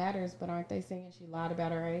it matters, but aren't they saying she lied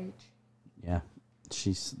about her age? Yeah,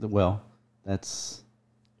 that's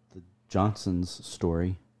the Johnson's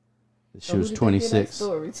story. She So who was did they give that 26.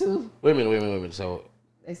 story to? Wait a minute. So,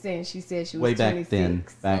 They saying she said she was Way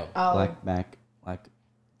 26. back then, Oh. back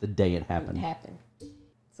the day it It happened. happened.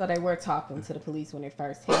 So they were talking to the police when it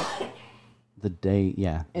first happened. The day,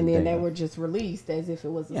 yeah. And the then day they of. were just released as if it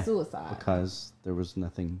was a Yeah, suicide. because there was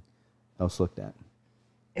nothing else looked at.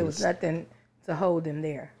 It was nothing to hold them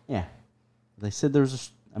there. Yeah, they said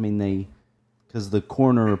because the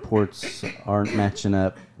coroner reports aren't matching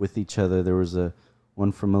up with each other. There was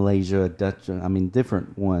one from Malaysia, a Dutch,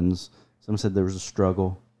 different ones. Some said there was a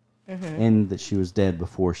struggle, and that she was dead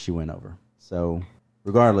before she went over. So,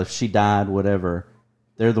 regardless, she died, whatever.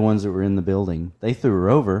 They're the ones that were in the building. They threw her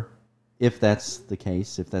over. if that's the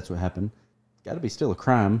case, if that's what happened, got to be still a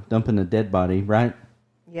crime. Dumping a dead body, right?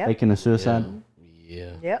 Yep. Faking a suicide.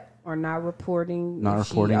 Yeah. Yep. Or not reporting. Not if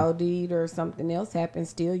reporting. she OD'd or something else happened,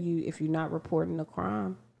 still if you're not reporting a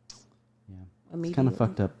crime. Yeah. It's Immediately. kind of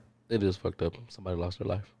fucked up. It is fucked up. Somebody lost their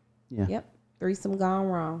life. Yeah. Yep. Threesome gone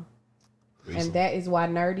wrong. Threesome. And that is why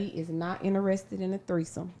Nerdy is not interested in a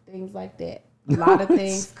threesome. Things like that. A lot of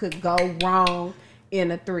things could go wrong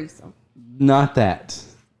in a threesome. Not that.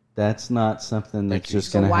 That's not something that's Thank you.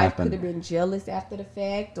 just The going to wife could have happen. been jealous after the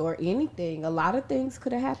fact or anything. A lot of things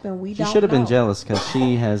could have happened. We She don't should have been know. jealous because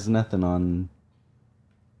she has nothing on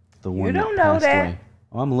the one don't that know passed that. away.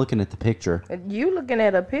 Oh, I'm looking at the picture. You looking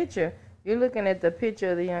at a picture. You're looking at the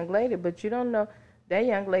picture of the young lady, but you don't know that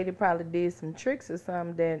young lady probably did some tricks or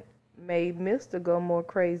something that made Mister go more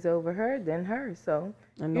crazy over her than her. So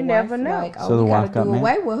And you the never wife know. like, oh, So the we wife gotta got do mad.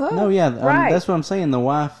 away with her. No, yeah, Right. that's what I'm saying. The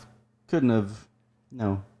wife couldn't have.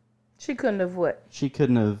 No, She couldn't have what? she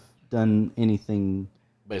couldn't have done anything.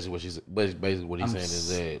 Basically, what he's saying is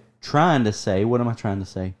that Trying to say, what am I trying to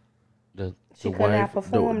say? She couldn't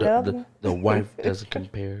outperform the other one? the wife doesn't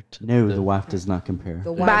compare to No, the wife does not compare.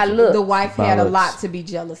 The By wife, looks. the wife By had a looks. lot to be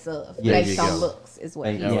jealous of Yeah. based There you on go. looks, is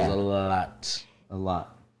what he that Yeah. was a lot, A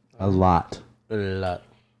lot. A lot. a lot,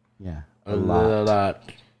 Yeah. a lot.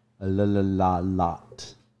 A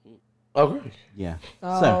lot. Okay. Yeah.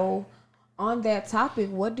 So, on that topic,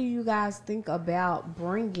 what do you guys think about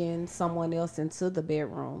bringing someone else into the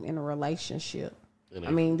bedroom in a relationship?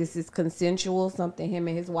 I mean, this is consensual, something him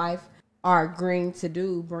and his wife are agreeing to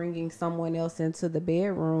do, bringing someone else into the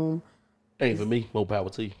bedroom. Ain't for me. More power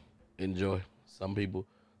to you. Enjoy. Some people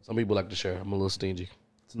like to share. I'm a little stingy.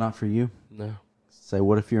 It's not for you. No. Say,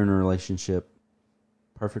 what if you're in a relationship,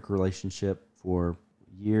 perfect relationship for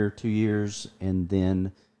a year, 2 years, and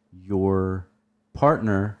then your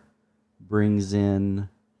partner brings in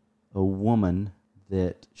a woman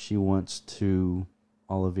that she wants to,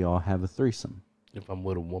 all of y'all have a threesome. If I'm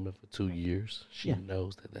with a woman for 2 years, she Yeah.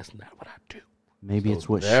 knows that that's not what I do. Maybe So it's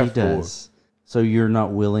what she therefore- does. So you're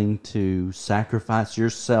not willing to sacrifice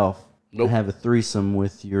yourself Nope. to have a threesome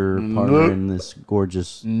with your partner Nope. in this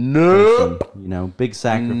gorgeous Nope. person. You know, big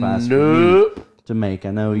sacrifice for you Nope. to make.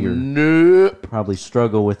 I know you're Nope. probably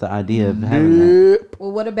struggle with the idea of having that. Nope.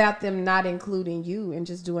 Well, what about them not including you and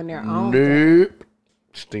just doing their own thing? Nope.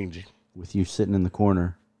 Stingy. With you sitting in the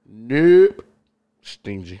corner. Nope.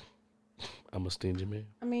 Stingy. I'm a stingy man.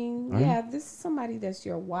 I mean, yeah, this is somebody that's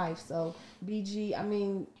your wife. So, BG, I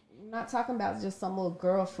mean, I'm not talking about just some little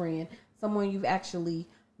girlfriend, someone you've actually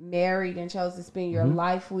married and chose to spend your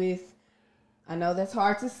life with. I know that's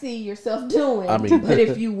hard to see yourself doing, I mean- but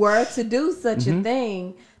if you were to do such a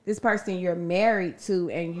thing, this person you're married to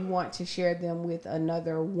and you want to share them with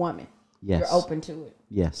another woman, Yes. you're open to it.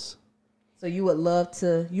 Yes. So you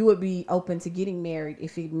would be open to getting married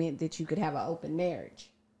if it meant that you could have an open marriage.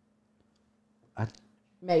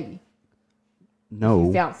 Maybe. You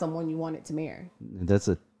No. found someone you wanted to marry. That's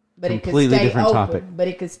a But completely it could stay different open. topic. But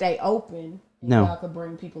it could stay open. And No. y'all could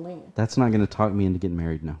bring people in. That's not going to talk me into getting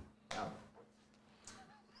married. No.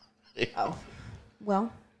 Oh.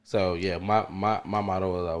 Well, So yeah, my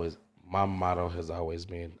motto has always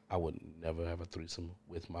been I would never have a threesome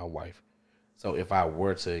with my wife. So if I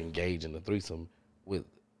were to engage in a threesome with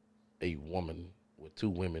a woman, with two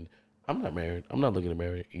women, I'm not married. I'm not looking to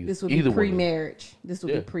marry either. this would either be one of them. pre-marriage. This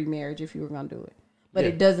would Yeah. be pre-marriage if you were going to do it. But Yeah.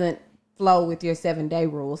 it doesn't flow with your 7-day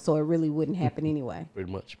rule, so it really wouldn't happen anyway.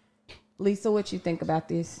 Pretty much. Lisa, what you think about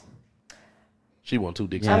this? She want two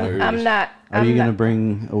dicks Yeah. in her I'm ears. not. Are I'm you going to not-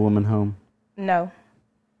 bring a woman home? No.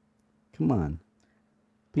 Come on.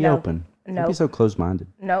 Be No. open. Don't No. be so close-minded.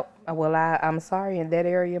 Nope. Well, I'm sorry. In that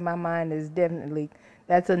area, my mind is definitely.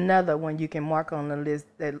 That's another one you can mark on the list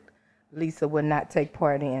that Lisa would not take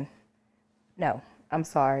part in. No, I'm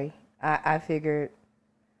sorry. I figured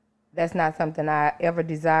that's not something I ever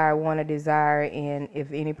want to desire. And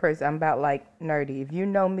if any person, I'm about like Nerdy. If you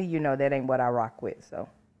know me, you know that ain't what I rock with. So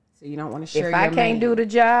So you don't want to share if your I can't man. do the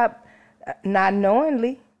job, not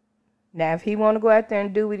knowingly. Now, if he want to go out there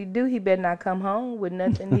and do what he do, he better not come home with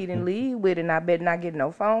nothing he didn't leave with, and I better not get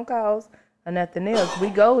no phone calls or nothing else. We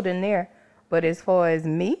golden there. But as far as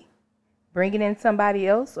me bringing in somebody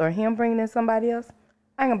else or him bringing in somebody else,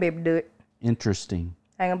 I ain't gonna be able to do it. Interesting.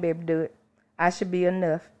 I ain't gonna be able to do it. I should be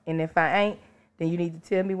enough. And if I ain't, then you need to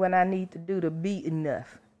tell me what I need to do to be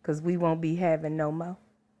enough, because we won't be having no more.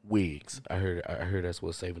 Wigs. I heard that's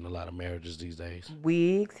what's saving a lot of marriages these days.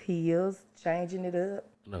 Wigs, heels, changing it up,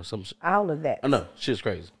 No, all of that. I know, shit's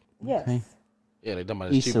crazy. Yes. Okay. Yeah, they talking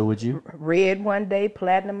about it's cheap. Issa, would you? Red one day,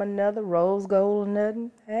 platinum another, rose gold another.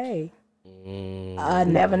 Hey, I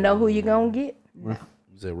never know who you gonna get.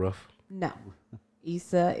 Is it rough? No.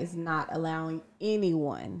 Issa is not allowing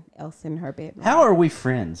anyone else in her bedroom. How are we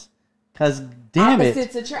friends? Because damn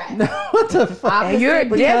Opposites it. attract. What the fuck? And you're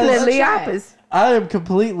Opposite definitely attract. opposite. I am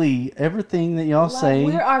completely everything that y'all say.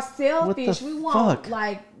 We are What selfish. the We want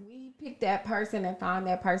fuck? we pick that person and find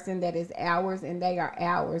that person that is ours, and they are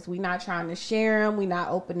ours. We're not trying to share them. We're not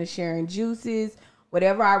open to sharing juices.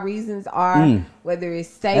 Whatever our reasons are, whether it's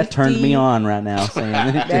safety. That turned me on right now. Saying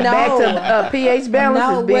That No. back to pH balance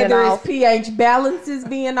No, is being whether off. it's pH balance is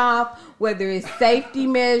being off, whether it's safety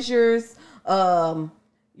measures,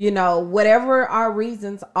 whatever our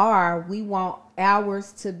reasons are, we want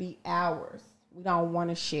ours to be ours. We don't want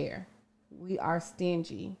to share. We are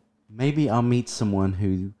stingy. maybe I'll meet someone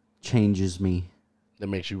who changes me. That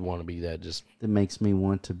makes you want to be that. Just That makes me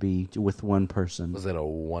want to be with one person, was that a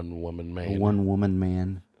one woman man? a one woman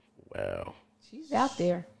man. Wow. She's out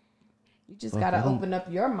there. You just Fuck, got to I don't- open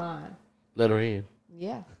up your mind. Let her in.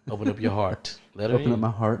 Yeah. Open up your heart. Let her Open in. up my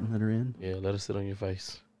heart and let her in. Yeah, let her sit on your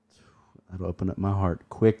face. I'd open up my heart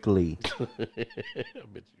quickly. I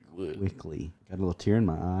bet you would. Quickly. Got a little tear in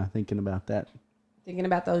my eye thinking about that. Thinking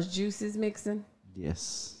about those juices mixing.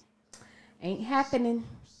 Yes. Ain't happening.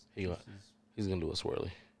 He's gonna do a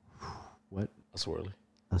swirly. What? A swirly.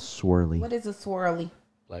 A swirly. What is a swirly?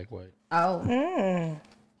 Black, white. Oh.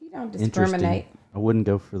 You don't Interesting. discriminate. I wouldn't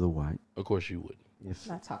go for the white. Of course you would. If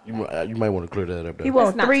Not talking You, about you might want to clear that up. He Though.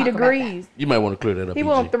 want not 3 talk about degrees. You might want to clear that up. He PG.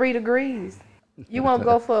 want 3 degrees. You won't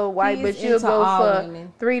go for white, He but is you'll into go all for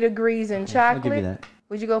women. 3 degrees in I'll chocolate. give you that.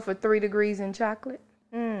 Would you go for 3 degrees in chocolate?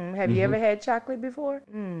 Have you ever had chocolate before?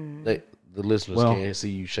 The listeners Well- can't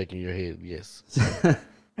see you shaking your head. Yes.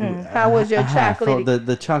 How was your I have. chocolate?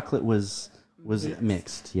 The chocolate was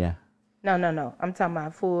mixed. Yeah. No. I'm talking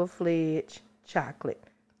about full-fledged chocolate.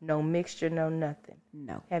 No mixture, no nothing.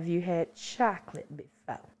 No. Have you had chocolate before?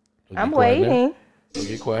 Don't I'm get quiet now. waiting. Don't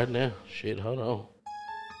get quiet now. Shit, hold on.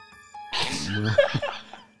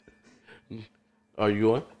 Are you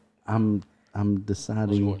going? I'm What's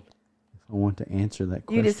deciding going? if I want to answer that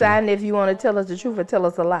question. You deciding if you want to tell us the truth or tell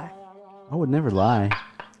us a lie. I would never lie.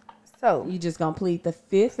 So, You just gonna plead the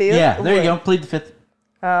fifth? fifth Yeah, there you what? go. Plead the fifth.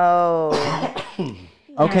 Oh,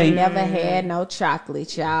 Okay. Never had no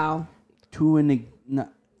chocolate, y'all. To an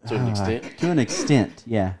extent. To an extent,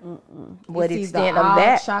 yeah. what It's extent either of all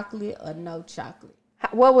that? chocolate or no chocolate.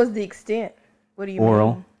 What was the extent? What do you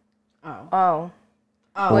Oral. mean? Oh.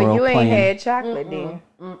 Oh, well, Oral you ain't playing. had chocolate then.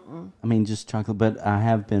 I mean, just chocolate, but I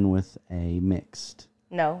have been with a mixed.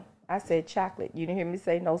 No, I said chocolate. You didn't hear me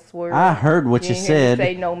say no swirl. I heard what you didn't hear said. me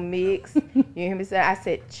say no mix. You didn't hear me say. I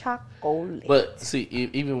said chocolate. But see,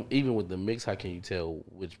 even with the mix, how can you tell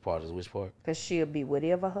which part is which part? Cause she'll be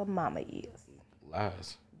whatever her mama is.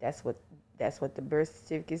 Lies. That's what the birth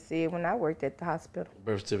certificate said when I worked at the hospital.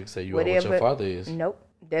 Birth certificate say you are what your father is. Nope.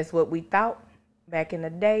 That's what we thought back in the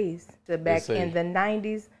days. So back say- in the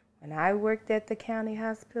 90s, when I worked at the county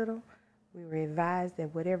hospital, we were advised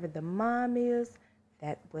that whatever the mom is,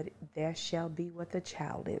 there shall be what the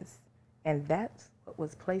child is. And that's what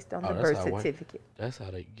was placed on the that's birth how white- certificate. That's how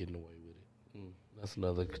they getting away with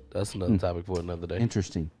it. That's another topic for another day.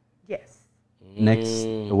 Interesting. Yes. Next,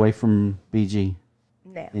 away from BG.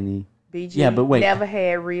 Now, Any? BG Yeah, but wait. never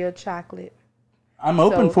had real chocolate. I'm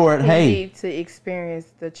open So for it. He Hey. needs to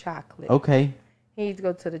experience the chocolate. Okay. He needs to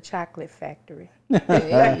go to the chocolate factory.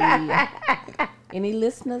 Hey. Any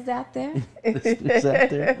listeners out there? Is that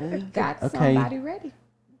there? We got Okay. somebody ready.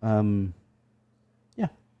 Yeah.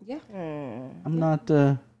 Yeah. I'm not.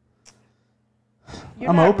 You're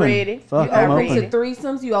I'm not open. ready. Fuck, You're I'm not open. ready.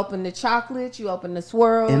 Threesomes, you open the chocolate, you open the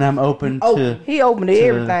swirls. And I'm open Oh, to He opened to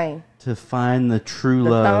everything. to find the true The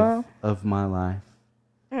love thumb? of my life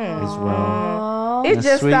as well. It That's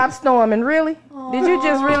just sweet. stopped storming. Really? Did you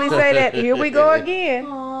just really say that? Here we go again.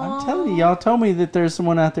 I'm telling you, y'all told me that there's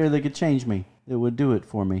someone out there that could change me. That would do it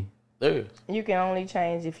for me. There is. You can only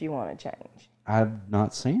change if you want to change. I'm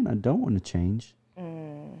not saying I don't want to change.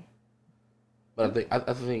 But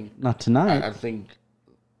I think Not tonight. I think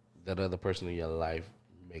that other person in your life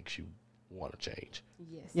makes you want to change.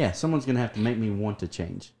 Yes. Yeah, someone's gonna have to make me want to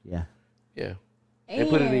change. Yeah. Yeah. And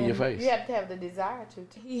put it in your And face. You have to have the desire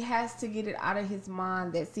to. He has to get it out of his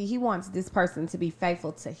mind that, see, he wants this person to be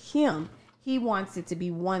faithful to him. He wants it to be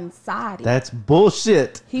one-sided. That's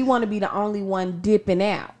bullshit. He want to be the only one dipping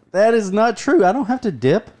out. That is not true. I don't have to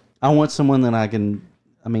dip. I want someone that I can.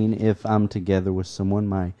 I mean, if I'm together with someone,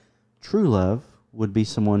 my true love would be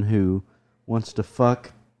someone who wants to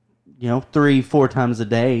fuck, 3-4 times a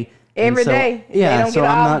day. Every And so- day. Yeah, They don't so get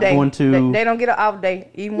an I'm off not day. going to. They don't get an off day.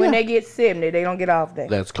 Even when Yeah. they get 70, they don't get off day.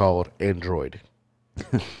 That's called Android.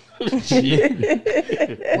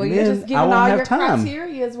 Well, you're then just I giving won't all have your time.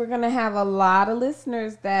 criterias. We're gonna have a lot of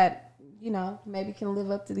listeners that maybe can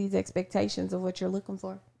live up to these expectations of what you're looking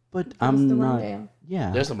for. But us I'm the not. rundown.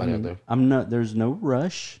 Yeah, There's somebody out there. I'm not. There's no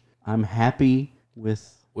rush. I'm happy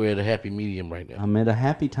with. We're at a happy medium right now. I'm at a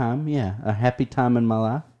happy time. Yeah, a happy time in my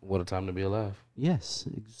life. What a time to be alive. Yes,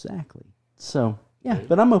 exactly. So yeah,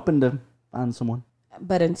 but I'm open to find someone.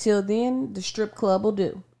 But until then, the strip club will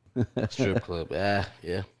do. Strip club.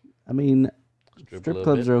 Yeah. I mean, Strip strip club,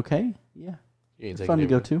 clubs yeah. are okay. Yeah, You ain't it's taking fun to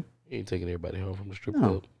go everybody- to. You ain't taking everybody home from the strip No.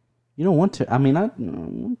 club. You don't want to. I mean, I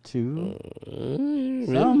don't want to.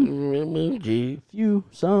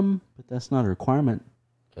 Some, but that's not a requirement.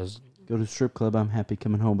 That's- Go to the strip club. I'm happy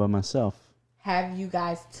coming home by myself. Have you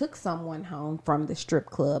guys took someone home from the strip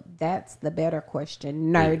club? That's the better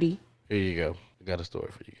question. Nerdy. Here you go. I got a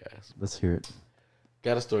story for you guys. Let's hear it.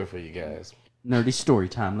 Got a story for you guys. Nerdy story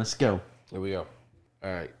time. Let's go. Here we go.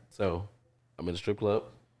 All right. So I'm in the strip club.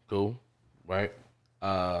 Cool. Right.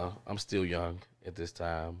 I'm still young at this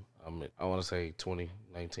time. I want to say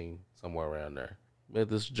 2019, somewhere around there. Met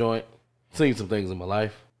this joint. Seen some things in my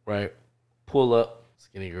life. Right. Pull up.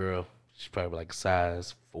 Skinny girl. She's probably like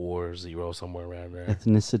size 4'0", somewhere around there.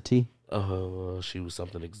 Ethnicity. She was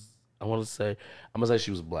something. I'm gonna say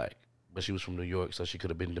she was black, but she was from New York, so she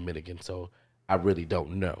could have been Dominican. So I really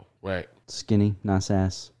don't know, right? Skinny. Nice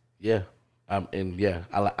ass. Yeah,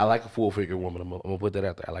 I like a full figure woman. I'm gonna put that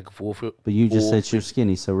out there. I like a full figure. But you just said you're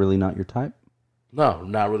skinny, so really not your type? No,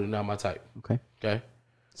 not really, not my type. Okay. Okay,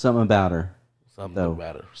 Something about her. something Though.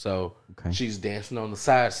 about her. So Okay. she's dancing on the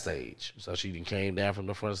side stage. So she came down from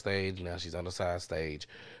the front stage. Now she's on the side stage.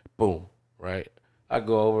 Boom, right? I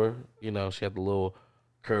go over. She had the little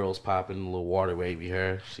curls popping, the little water wavy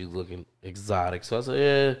hair. She's looking exotic. So I said,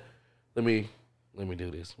 yeah, let me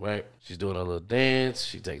do this, right? She's doing a little dance.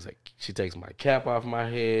 She takes my cap off my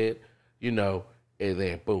head, and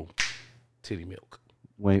then boom, titty milk.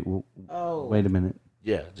 Wait a minute.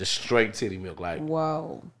 Yeah, just straight titty milk. Like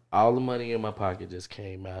Whoa. all the money in my pocket just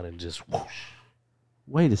came out and just whoosh,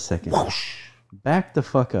 Wait a second. whoosh. Back the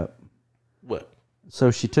fuck up. What? So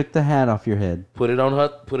she took the hat off your head. Put it on her.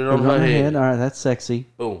 Put it Put on it her on her head. head. All right, that's sexy.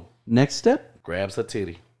 Boom. Next step. Grabs her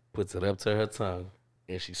titty, puts it up to her tongue,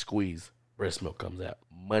 and she squeezes. Breast milk comes out.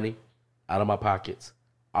 Money out of my pockets,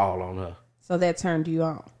 all on her. So that turned you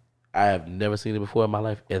on. I have never seen it before in my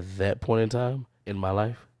life. At that point in time in my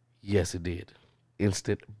life, yes, it did.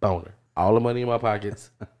 Instant boner. All the money in my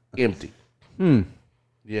pockets, empty.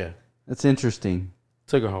 Yeah. That's interesting.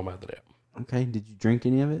 Took her home after that. Okay, did you drink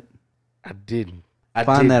any of it? I didn't.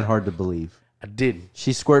 Find that hard to believe. I didn't.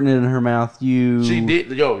 She's squirting it in her mouth. She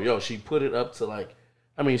did. Yo. She put it up to like.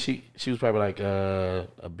 I mean, she was probably like a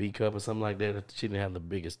B cup or something like that. She didn't have the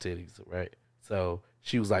biggest titties, right? So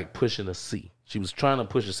she was like pushing a C. She was trying to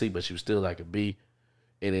push a C, but she was still like a B.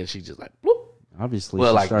 And then she just like, whoop. Obviously,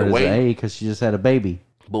 Well, she like the started as way- an A because she just had a baby.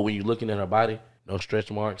 But when you're looking at her body, no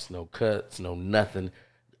stretch marks, no cuts, no nothing.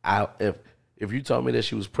 If you told me that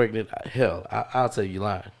she was pregnant, hell, I'll tell you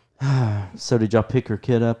lying. So did y'all pick her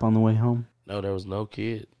kid up on the way home? No, there was no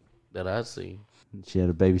kid that I seen. She had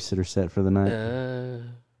a babysitter set for the night.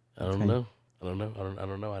 I don't Okay. know. I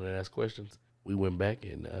don't know. I didn't ask questions. We went back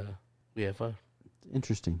and we had fun.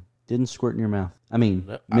 Interesting. Didn't squirt in your mouth. I mean,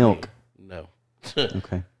 No, milk. No.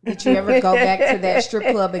 Okay. Did you ever go back to that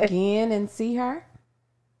strip club again and see her?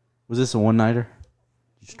 Was this a one-nighter?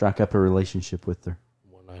 Did you strike up a relationship with her?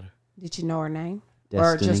 One nighter. Did you know her name?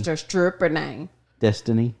 Destiny. Or just her stripper name?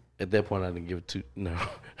 Destiny? At that point, I didn't give it to. No.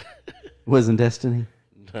 Wasn't Destiny?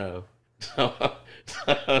 No. No.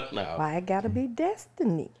 Why it gotta be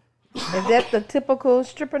Destiny? Is that the typical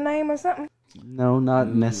stripper name or something? No, not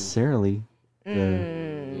necessarily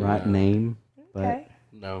the right name. But Okay.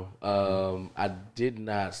 No. I did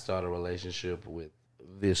not start a relationship with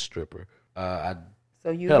this stripper. So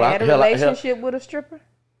you Hell, had a hell, relationship with a stripper?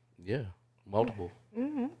 Yeah, multiple.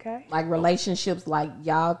 Okay. Like relationships like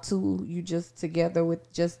y'all two, you just together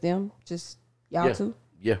with just them? Just y'all Yeah. two?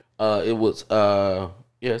 Yeah. It was.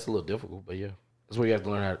 Yeah, it's a little difficult, but yeah, that's where you have to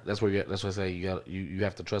learn how. That's where that's why I say you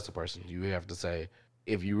have to trust a person. You have to say,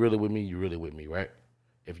 if you really with me, you really with me, right?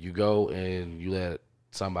 If you go and you let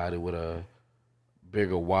somebody with a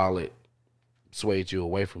bigger wallet sway you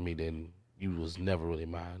away from me, then you was never really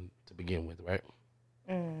mine to begin with, right?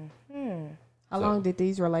 How long did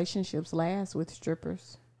these relationships last with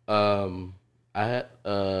strippers? I had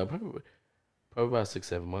probably about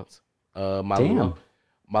 6-7 months. My Damn.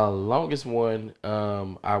 my longest one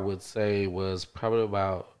I would say was probably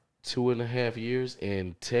about 2.5 years,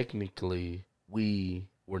 and technically we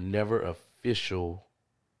were never official.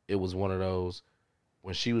 It was one of those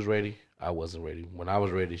When she was ready, I wasn't ready. When I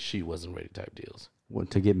was ready, she wasn't ready type deals. What,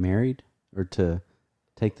 to get married or to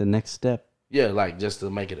take the next step? Yeah, like just to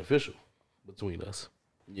make it official between us,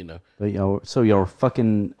 you know. But y'all were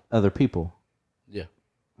fucking other people. Yeah.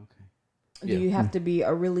 Okay. Do you have to be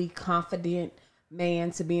a really confident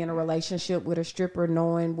man to be in a relationship with a stripper,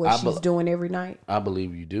 knowing what she's doing every night? I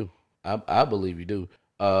believe you do. I believe you do.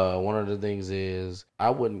 One of the things is I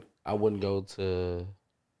wouldn't go to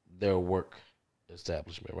their work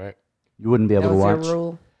establishment, right? You wouldn't be able That to was watch. your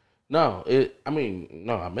rule. No,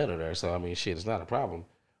 I met her there, so I mean, shit, it's not a problem.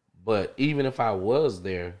 But even if I was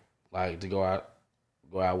there, like to go out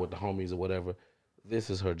with the homies or whatever, this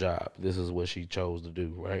is her job. This is what she chose to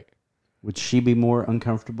do, right? Would she be more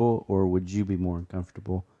uncomfortable, or would you be more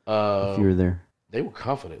uncomfortable if you were there? They were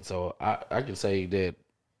confident, so I can say that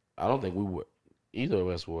I don't think either of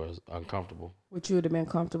us was uncomfortable. Would you have been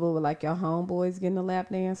comfortable with like your homeboys getting a lap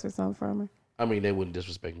dance or something from her? I mean, they wouldn't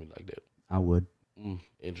disrespect me like that. I would.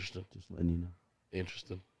 Interesting. Just letting you know.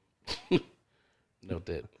 Interesting. Note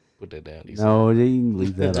that. Put that down. Lisa. No, you can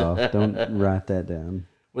leave that off. Don't write that down.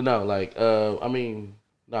 But no, like, I mean,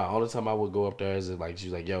 no, only time I would go up there is if, like,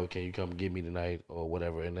 she's like, yo, can you come get me tonight or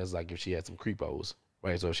whatever. And that's like if she had some creepos,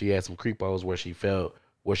 right? So if she had some creepos where she felt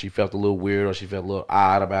a little weird or she felt a little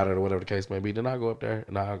odd about it or whatever the case may be, then I'll go up there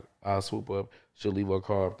and I'll swoop up. She'll leave her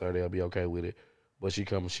car up there. They'll be okay with it. But she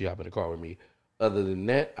hop in the car with me. Other than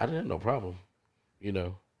that, I didn't have no problem. You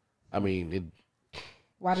know, I mean,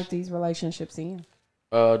 Why did these relationships end?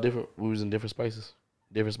 different. We was in different spaces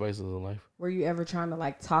in life. Were you ever trying to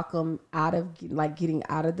like talk them out of like getting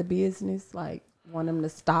out of the business, like want them to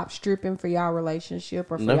stop stripping for y'all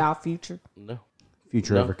relationship or for y'all future? No.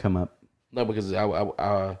 Future ever come up? No, because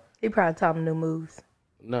I He probably taught him new moves.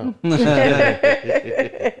 no.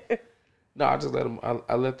 No, I just let them.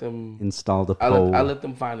 I let them Install the pole. I let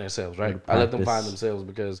them find themselves, right? I let them find themselves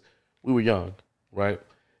because we were young, right?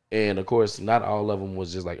 And of course, not all of them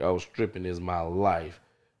was just like, "Oh, stripping is my life."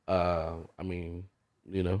 I mean,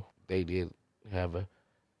 you know, they did have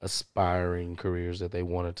aspiring careers that they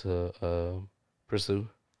wanted to pursue.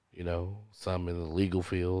 You know, some in the legal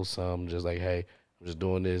field, some just like, "Hey, I'm just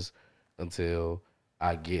doing this until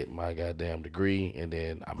I get my goddamn degree, and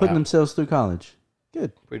then I'm Putting out." themselves through college.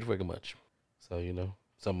 Good. Pretty freaking much. So, you know,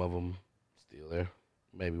 some of them still there.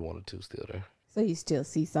 Maybe one or two still there. So you still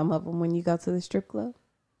see some of them when you go to the strip club?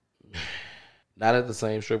 Not at the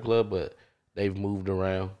same strip club, but they've moved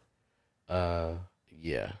around.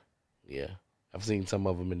 Yeah. I've seen some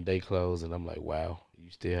of them in day clothes, and I'm like, wow, you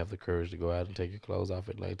still have the courage to go out and take your clothes off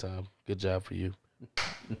at nighttime. Good job for you.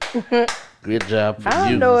 Good job for you. I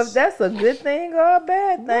don't know if that's a good thing or a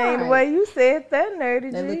bad thing. The Right. way you said that,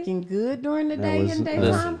 Nerdy They're G. looking good during the That day was and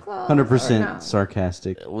daytime clothes? 100% or no?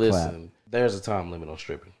 sarcastic. Listen, there's a time limit on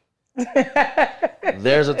stripping.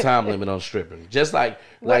 There's a time limit on stripping. Just like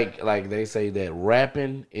they say that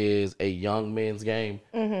rapping is a young man's game,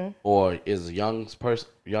 or is a young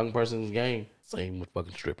person's game. Same with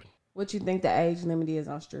fucking stripping. What you think the age limit is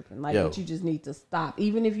on stripping? Like, Yo. what you just need to stop.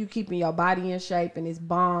 Even if you keeping your body in shape and it's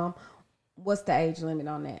bomb, what's the age limit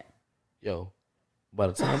on that? Yo, by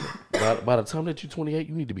the time that you're 28,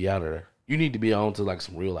 you need to be out of there. You need to be on to like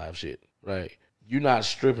some real life shit, right? You're not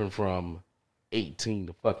stripping from 18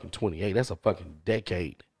 to fucking 28. That's a fucking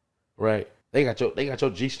decade, right? They got your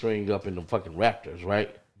G-string up in the fucking Raptors,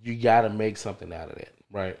 right? You gotta make something out of that,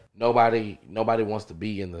 right? Nobody wants to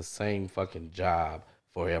be in the same fucking job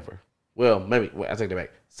forever. Well, maybe I take that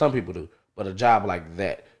back. Some people do, but a job like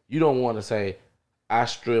that, you don't want to say, I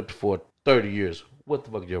stripped for 30 years. What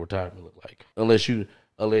the fuck does your retirement look like? Unless you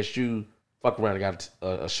fuck around and got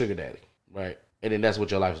a sugar daddy, right? And then that's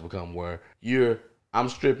what your life has become, where I'm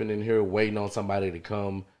stripping in here waiting on somebody to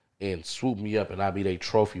come and swoop me up and I'll be their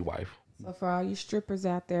trophy wife. So for all you strippers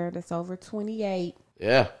out there that's over 28,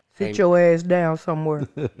 Yeah. Sit your ass down somewhere.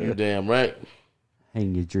 You damn right.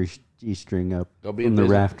 Hang your G-string up Go be from a the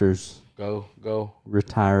business- rafters. Go.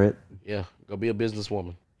 Retire it. Yeah. Go be a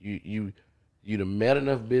businesswoman. You done met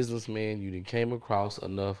enough businessmen. You done came across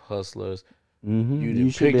enough hustlers. Mm-hmm. You You, done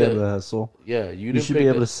should be picked able up- to hustle. Yeah. You should be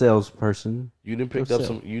able to salesperson. You done picked Go up sell.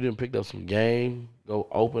 some. You done picked up some game. Go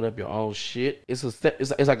open up your own shit. It's a step.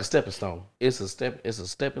 It's like a stepping stone. It's a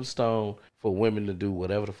stepping stone for women to do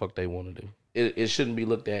whatever the fuck they want to do. It shouldn't be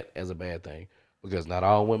looked at as a bad thing, because not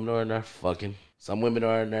all women are in there fucking. Some women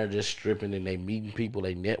are in there just stripping and they meeting people.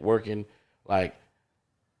 They networking. Like,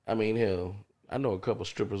 I mean, hell, I know a couple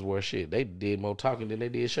strippers where shit they did more talking than they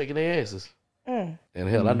did shaking their asses. And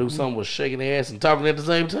hell, I knew some was shaking their ass and talking at the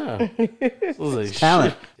same time. So I was like,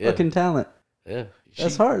 Talent. shit. Yeah. Fucking talent. Yeah.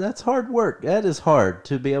 That's hard. That's hard work. That is hard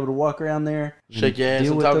to be able to walk around there, Shake your ass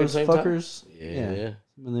deal and with talk at those the same time? fuckers. Yeah.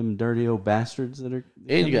 Some of them dirty old bastards that are.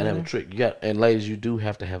 And you gotta have a trick. And ladies, you do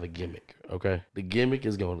have to have a gimmick. Okay, the gimmick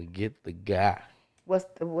is going to get the guy. What's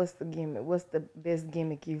the gimmick? What's the best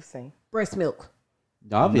gimmick you've seen? Breast milk.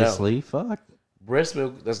 Obviously, fuck. Breast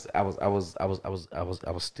milk. I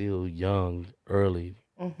was still young, early.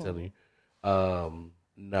 Telling you.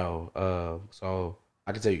 No. So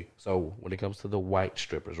I can tell you. So when it comes to the white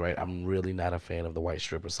strippers, right? I'm really not a fan of the white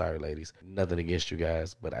strippers. Sorry, ladies. Nothing against you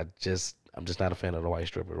guys, but I'm just not a fan of the white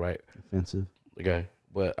stripper, right? Offensive. Okay.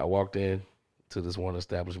 But I walked in to this one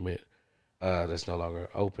establishment that's no longer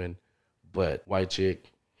open, but white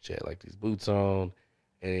chick, she had like these boots on,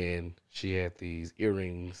 and she had these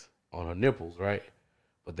earrings on her nipples, right?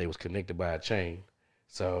 But they was connected by a chain.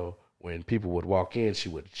 So when people would walk in, she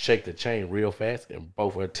would shake the chain real fast, and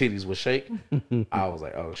both her titties would shake. I was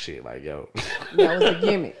like, oh shit, like yo. That was a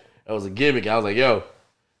gimmick. That was a gimmick. I was like, yo,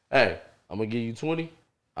 hey, I'm gonna give you 20.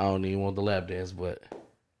 I don't even want the lap dance, but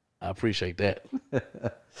I appreciate that.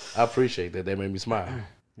 I appreciate that. That made me smile.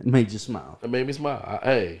 It made you smile. It made me smile.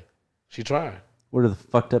 Hey, she trying. What are the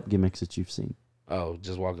fucked up gimmicks that you've seen? Oh,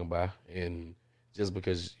 just walking by, and just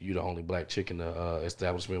because you the only black chick in the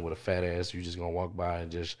establishment with a fat ass, you just gonna walk by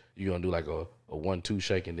and just you gonna do like a 1-2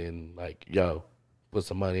 shake and then like, yo, put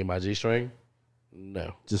some money in my G string?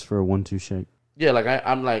 No. Just for a 1-2 shake. Yeah, like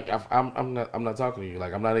I'm not talking to you.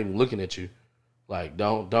 Like I'm not even looking at you. Like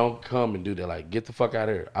don't come and do that. Like get the fuck out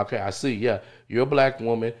of here. Okay, I see. Yeah, you're a black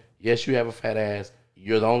woman. Yes, you have a fat ass.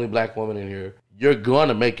 You're the only black woman in here. You're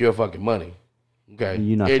gonna make your fucking money. Okay,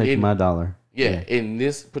 You're not taking my dollar. Yeah, in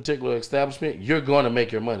this particular establishment, you're going to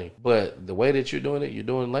make your money. But the way that you're doing it, you're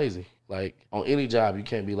doing lazy. Like, on any job, you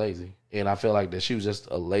can't be lazy. And I feel like that she was just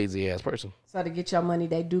a lazy-ass person. So to get your money,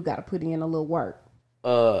 they do got to put in a little work.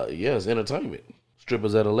 Yeah, it's entertainment.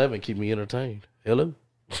 Strippers at 11 keep me entertained. Hello?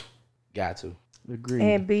 Got to. Agreed.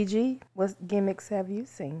 And BG, what gimmicks have you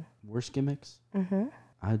seen? Worst gimmicks? Mm-hmm.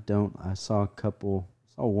 I saw a couple.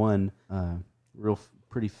 Saw one real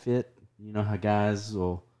pretty fit. You know how guys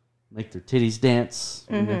will make their titties dance.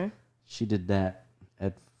 Mm-hmm. She did that.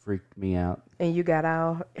 That freaked me out. And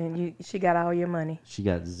she got all your money. She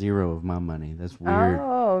got 0 of my money. That's weird.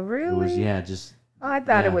 Oh, really? It was just. Oh, I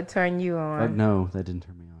thought it yeah. would turn you on. No, that didn't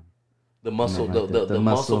turn me on. The muscle, No, like the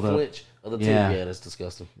muscle muscled up. flinch of the titty. Yeah. Yeah, that's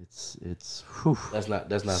disgusting. It's whew, That's not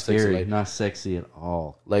scary. sexy, ladies. Not sexy at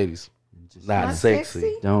all. Ladies, Just not Not sexy.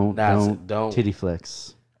 sexy? Don't titty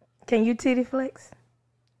flex. Can you titty flex?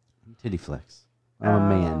 Titty flex. I'm a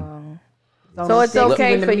man. So it's sexy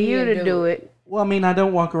okay when the for men you to do do it. Well, I mean, I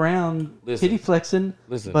don't walk around Listen. titty flexing.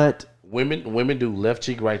 Listen. But Women do left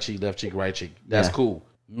cheek, right cheek, left cheek, right cheek. That's Yeah. cool.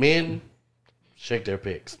 Men shake their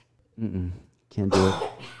pics. can't do it.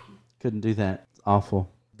 Couldn't do that. It's awful.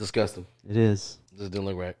 Disgusting. It is. Just didn't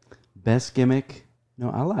look right. Best gimmick? No,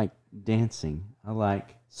 I like dancing. I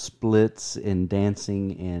like splits and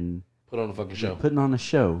dancing and Put on a fucking show. putting on a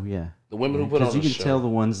show. Yeah. The women who put on Because you a can show. tell the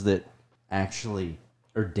ones that actually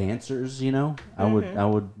are dancers. You know, I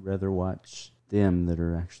would rather watch them that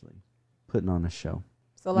are actually putting on a show.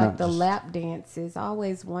 So like Not the just- lap dances, I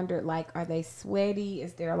always wondered, like, are they sweaty?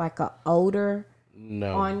 Is there like a odor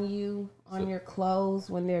No. on you, on your clothes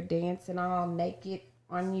when they're dancing all naked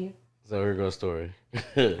on you? So here goes a story.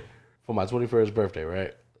 For my 21st birthday,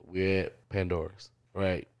 right? We at Pandora's,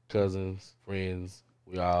 right? Cousins, friends,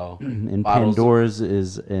 we all. And bottles- Pandora's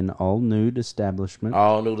is an all nude establishment.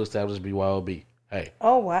 All new to establish BYOB. Hey,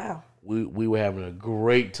 Oh, wow. we were having a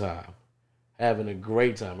great time. Having a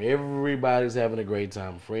great time. Everybody's having a great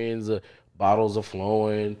time. Friends, bottles are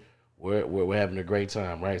flowing. We're having a great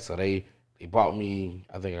time, right? So they bought me.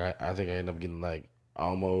 I think I ended up getting like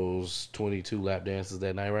almost 22 lap dances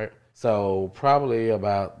that night, right? So probably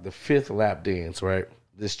about the 5th lap dance, right?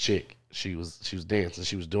 This chick, she was dancing.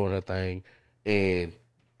 She was doing her thing, and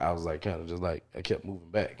I was like, kind of just like I kept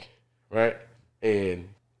moving back, right? And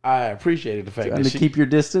I appreciated the fact Trying that to keep your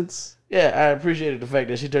distance. yeah, I appreciated the fact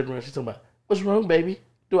that she turned around. She's talking about, "What's wrong, baby?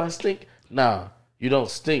 Do I stink?" Nah, you don't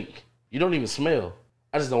stink. You don't even smell.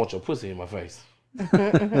 I just don't want your pussy in my face.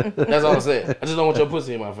 That's all I said. I just don't want your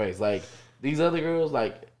pussy in my face. Like these other girls,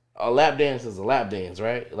 like a lap dance is a lap dance,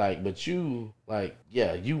 right? Like, but you, like,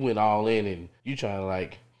 yeah, you went all in and you trying to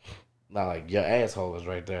like, not like your asshole is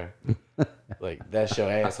right there. Like that's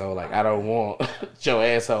your asshole. Like I don't want your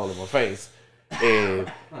asshole in my face.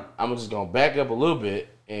 And I'm just gonna back up a little bit,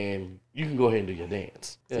 and you can go ahead and do your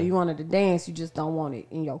dance. So you wanted to dance, you just don't want it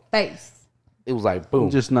in your face. It was like boom. I'm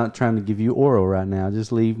just not trying to give you oral right now.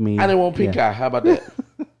 Just leave me. I didn't want pink Yeah. eye. How about that?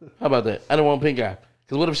 How about that? I didn't want pink eye.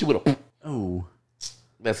 Because what if she would have? Oh,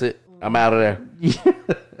 That's it. I'm out of there.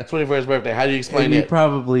 21st birthday. How do you explain And you're that?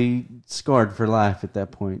 probably scarred for life at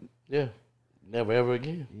that point. Yeah. Never ever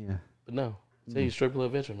again. Yeah. But no. Say you strip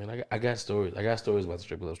club veteran, man. I got stories. I got stories about the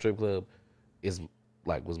strip club. Strip club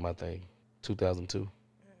was my thing. 2002.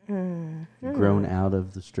 Grown out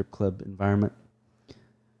of the strip club environment.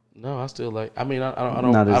 No, I still like. I mean, I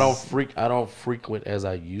Not don't frequent as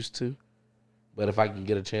I used to. But if I can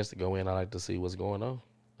get a chance to go in, I like to see what's going on.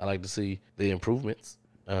 I like to see the improvements.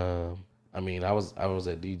 I mean, I was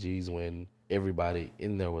at DG's when everybody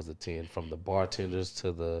in there was a 10, from the bartenders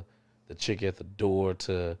to the chick at the door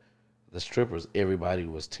to the strippers. Everybody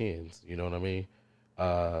was 10s. You know what I mean?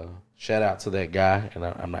 Shout out to that guy, and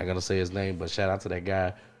I'm not gonna say his name, but shout out to that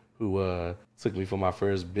guy who took me for my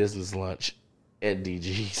first business lunch at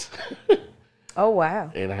DG's. Oh wow.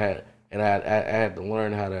 And I had to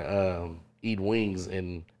learn how to eat wings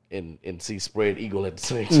and see spread eagle at the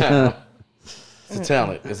same time. It's a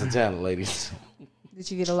talent. It's a talent, ladies.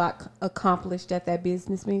 Did you get a lot accomplished at that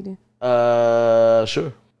business meeting?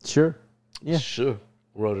 Sure. Yeah. Sure.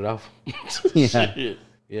 Wrote it off. Yeah. Shit.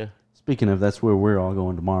 Yeah. Speaking of, that's where we're all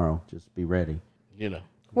going tomorrow. Just be ready. You know.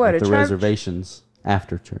 What, With a the church? reservations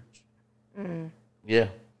after church. Yeah.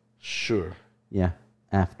 Sure. Yeah,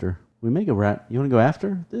 after. We may go right. You want to go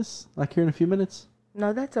after this? Like here in a few minutes?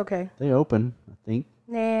 No, that's okay. They open, I think.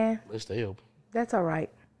 Nah, Let's stay open. that's all right.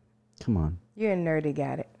 Come on. You and Nerdy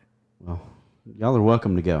got it. Well, y'all are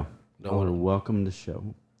welcome to go. Don't Y'all are worry. welcome to show.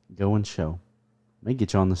 Go and show. May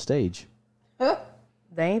get you on the stage.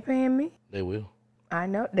 They ain't paying me. They will. I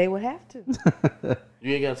know they would have to.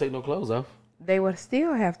 You ain't gotta take no clothes off. They would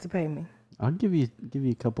still have to pay me. I'll give you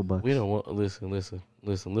a couple bucks. We don't want. Listen,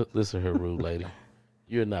 her rude lady.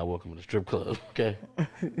 You're not welcome to the strip club. Okay.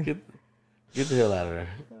 Get the hell out of there.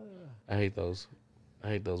 I hate those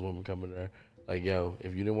women coming there. Like, yo,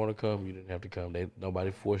 if you didn't want to come, you didn't have to come.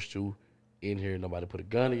 Nobody forced you in here. Nobody put a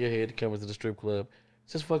gun in your head to come into the strip club.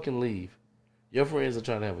 Just fucking leave. Your friends are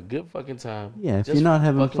trying to have a good fucking time. Yeah, if Just you're not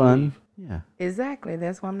having fucking fun, leave. yeah. Exactly.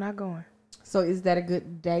 That's why I'm not going. So is that a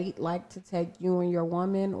good date, like to take you and your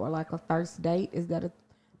woman, or like a first date? Is that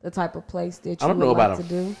the type of place that you I don't would know like about to a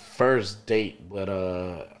do? first date, but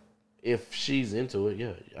if she's into it,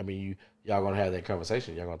 yeah. I mean, y'all gonna have that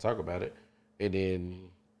conversation. Y'all gonna talk about it, and then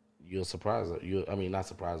you'll surprise her. Not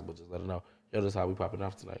surprise her, but just let her know. Yo, this is how we popping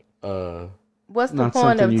off tonight. What's the Not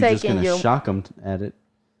point something of you're just taking going to your? shock them at it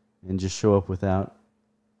and just show up without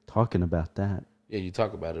talking about that. Yeah, you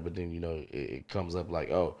talk about it, but then it comes up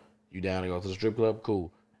like, oh, you down to go to the strip club?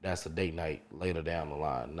 Cool. That's a date night later down the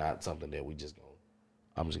line, not something that we just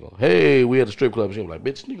I'm just going, hey, we at the strip club. She's like,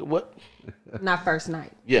 bitch, nigga, what? Not first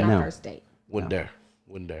night. Yeah. Not No. first date. Wouldn't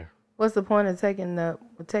dare. What's the point of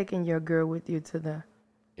taking your girl with you to the?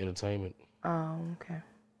 Entertainment. Oh, okay.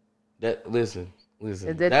 Listen. Is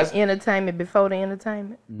that the entertainment before the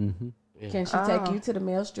entertainment? Mm-hmm. Can she take you to the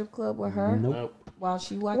male strip club with her Nope. while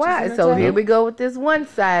she watches Why? So entertainment? here we go with this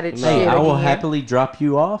one-sided No. Hey, shit I will again. happily drop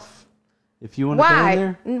you off if you want to go Why?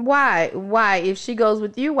 there. Why? If she goes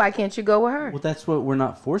with you, why can't you go with her? Well, that's what we're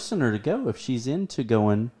not forcing her to go if she's into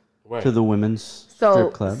going Right. to the women's So,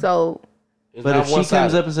 strip club. It's But not if she comes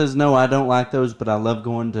one-sided. up and says, no, I don't like those, but I love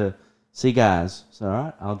going to see guys. So, all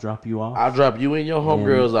right, I'll drop you off. I'll drop you and your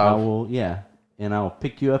homegirls And I off. will, yeah. And I'll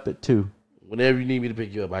pick you up at 2. Whenever you need me to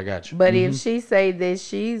pick you up, I got you. But if she say that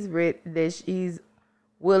she's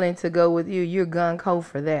willing to go with you, you're gun ho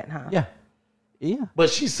for that, huh? Yeah. Yeah. But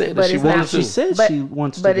she said But that she it's wanted not- to. She said But- she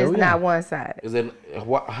wants to But go. it's yeah. not one-sided. Is that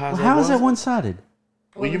how's How is that one? one-sided?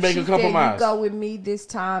 When you Well, make she a said, compromise. you go with me this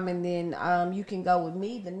time, and then you can go with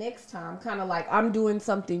me the next time. Kind of like I'm doing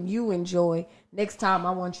something you enjoy. Next time,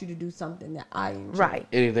 I want you to do something that I enjoy. Right.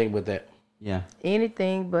 Anything but that. Yeah.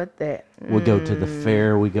 Anything but that. We'll go to the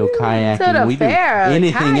fair. We go kayaking. To the we fair, do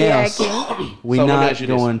anything else. kayaking. We So let me not ask you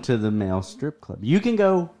this. going to the male strip club. You can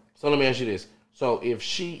go. So let me ask you this. So if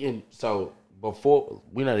before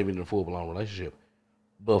we're not even in a full blown relationship,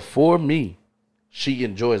 before me, she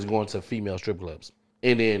enjoys going to female strip clubs.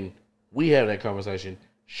 And then we have that conversation.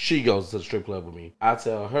 She goes to the strip club with me. I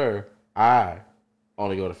tell her I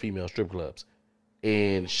only go to female strip clubs.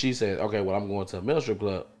 And she says, okay, well, I'm going to a male strip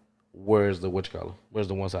club. Where's the whatchamacallit? Where's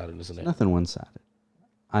the one-sidedness in that? Nothing one-sided.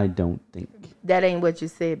 I don't think. That ain't what you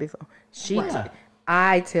said before.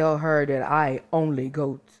 I tell her that I only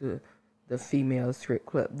go to the female strip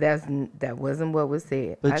club. That wasn't what was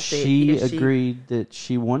said. But I said she if agreed that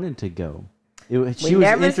she wanted to go. She We was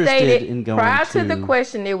never interested stated in going prior to the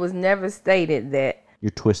question. It was never stated that.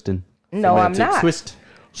 You're twisting. No, I'm Semantics. not. Twist.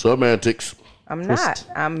 Semantics. I'm not.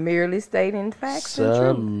 I'm merely stating facts and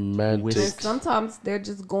truth. Semantics. Sometimes they're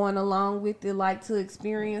just going along with it, like to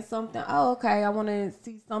experience something. Oh, okay, I want to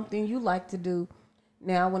see something you like to do.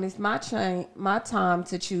 Now, when it's my time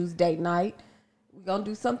to choose date night, we're going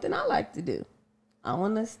to do something I like to do. I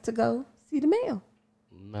want us to go see the mail.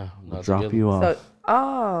 No, not Drop together. you off.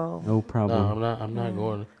 So, No problem. No, I'm not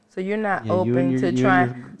going. so you're not Yeah, you open and to your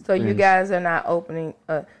trying. So you friends. guys are not opening.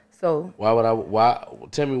 So Why would I? Why?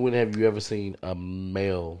 Tell me, when have you ever seen a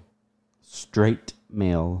male? Straight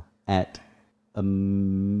male at a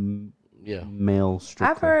Yeah. male strip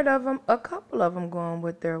I've club. heard of them. A couple of them going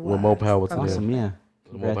with their wives. Well, more power to them. Awesome, yeah. More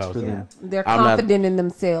Congrats power for to them. They're I'm not- confident in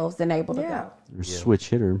themselves and able to Yeah. go. They're a switch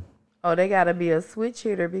hitter. Oh, they got to be a switch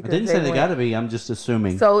hitter I because didn't say they went- got to be. I'm just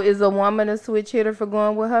assuming. So is a woman a switch hitter for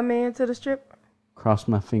going with her man to the strip? Cross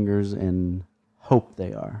my fingers and hope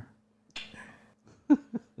they are.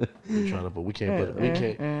 We're trying to, but we can't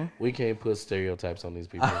put we can't put stereotypes on these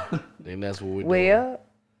people. And that's what we're doing. Well,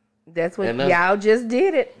 that's what And that's- y'all just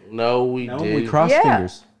did it. No, we No, did. we cross Yeah.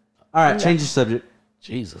 fingers. All right, change the subject.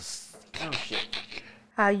 Jesus.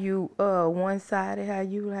 How you one-sided? How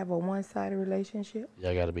you have a one-sided relationship?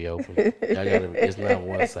 Y'all gotta be open. Y'all gotta be, it's not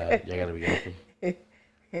one side. Y'all gotta be open.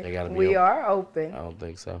 Y'all gotta be We open. are open. I don't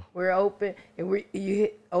think so. We're open. And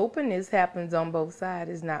openness happens on both sides.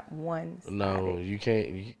 It's not one. No, you can't.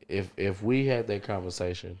 If we had that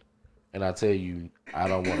conversation, and I tell you,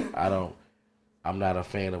 I'm not a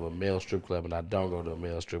fan of a male strip club, and I don't go to a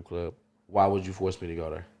male strip club. Why would you force me to go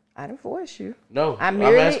there? I didn't force you. No, I'm I'm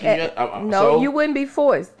merely asking you. no, so, you wouldn't be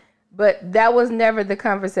forced. But that was never the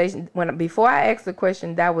conversation. Before I asked the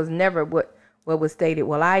question, that was never what was stated.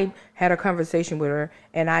 Well, I had a conversation with her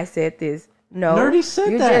and I said this. No, Nerdy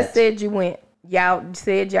said you that. just said you went. Y'all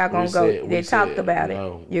said y'all gonna go. said- we They talked said about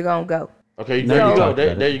no. it. You're gonna go. Okay, No, there you you go. talked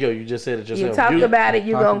about There it. you go. You just said it yourself. You talked about it.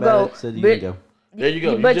 You're Talked gonna about go. it, said you But- can go. There you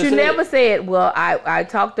go. But just you said never it. said, well, I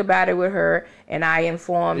talked about it with her and I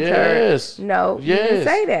informed Yes. her. No, you didn't Yes.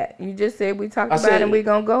 say that. You just said we talked I about said- it and we're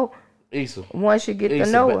going to go Issa. once you get to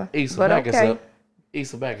Issa, know her. Issa, But back us okay. up.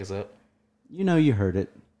 Issa, back us up. You know you heard it.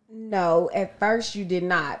 No, at first you did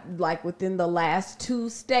not. Like within the last two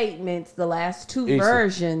statements, the last two Issa,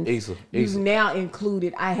 versions, Issa, you've Issa. now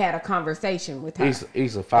included. I had a conversation with her.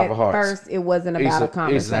 Issa, five At of hearts. first, it wasn't about Issa, a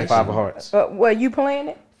conversation. five of hearts. Well, you playing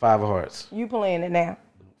it? Five of hearts. You playing it now.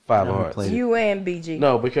 Five No, of we hearts. played it. You and BG.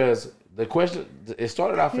 No, because the question, it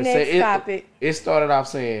started off and Next saying topic. it started off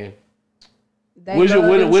saying, They would love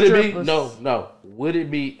them it be strippers. no? Would it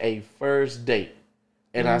be a first date?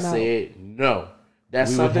 And I No. said no.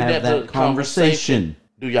 That's We would something have that that conversation.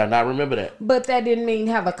 Do y'all not remember that? But that didn't mean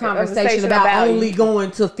have a conversation conversation about, about only you.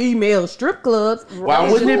 going to female strip clubs. Why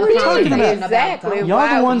It's wouldn't it just be? a conversation Exactly. about Y'all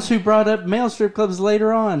Why- the ones who brought up male strip clubs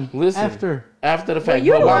later on. Listen, After. the fact. Well,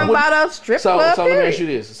 you but why weren't would- about a strip so club, so let me period. ask you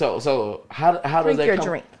this. So how does Drink that your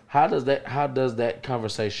drink. how does that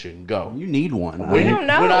conversation go? You need one. We don't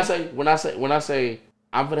know. When I say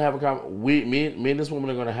I'm gonna have me and this woman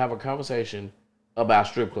are gonna have a conversation about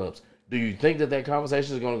strip clubs. Do you think that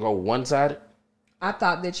conversation is gonna go one sided? I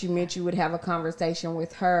thought that you meant you would have a conversation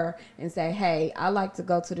with her and say, "Hey, I like to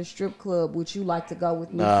go to the strip club. Would you like to go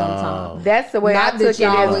with me sometime?" That's the way Not I took that it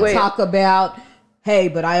y'all as would well. talk about, "Hey,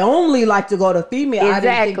 but I only like to go to female." I didn't think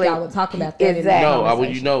Exactly. y'all would talk about that. In Exactly. that No,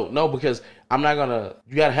 conversation. no, because I'm not gonna.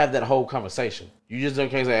 You gotta have that whole conversation. You just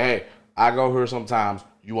can't say, "Hey, I go here sometimes.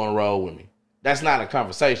 You want to roll with me?" That's not a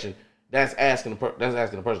conversation. That's asking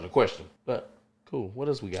the person a question. But cool. What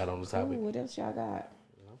else we got on the Ooh, topic? what else y'all got?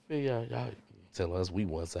 I feel y'all tell us we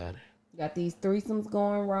one sided. Got these threesomes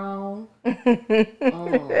going wrong.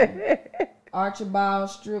 Archibald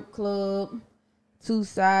Strip Club,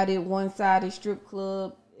 two-sided, one-sided strip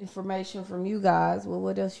club. Information from you guys. Well,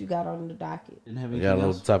 what else you got on the docket? Didn't have We anything got no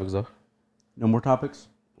else? topics though. No more topics?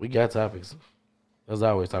 We got topics. There's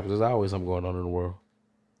always topics. There's always something going on in the world.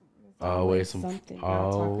 Always some. something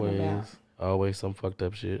y'all talking about. Always some fucked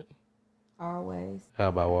up shit. Always. How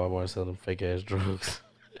about Walmart selling fake ass drugs?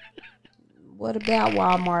 What about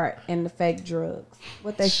Walmart and the fake drugs?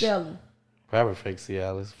 What they selling? Probably fake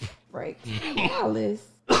Cialis. Fake Alice.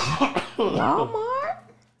 Walmart?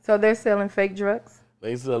 So they're selling fake drugs?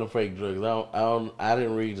 They selling fake drugs. I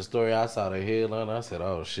didn't read the story. I saw the headline. I said,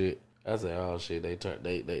 "Oh shit." I said, "Oh shit." They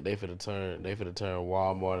finna turn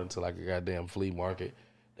Walmart into like a goddamn flea market.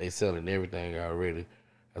 They selling everything already.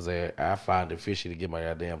 I said, I find it fishy to get my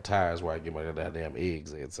goddamn tires where I get my goddamn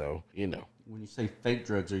eggs in. So When you say fake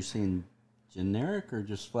drugs, are you saying generic or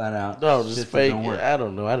just flat out? no, shit just that fake. don't work? I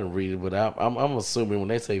don't know. I didn't read it, but I'm assuming when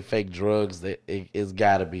they say fake drugs, that it's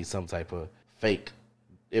got to be some type of fake.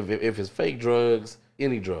 If it's fake drugs,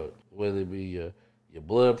 any drug, whether it be your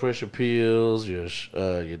blood pressure pills, your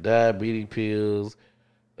diabetes pills,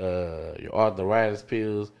 your arthritis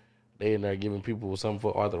pills. They in there giving people something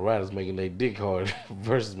for arthritis, making their dick hard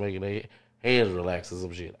versus making their hands relax or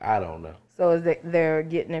some shit. I don't know. So is they're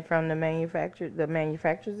getting it from the manufacturer? The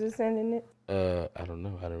manufacturers are sending it. I don't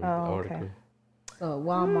know. I didn't read the article. Okay. So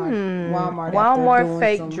Walmart out there Walmart doing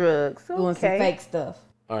fake drugs. doing some Okay. fake stuff.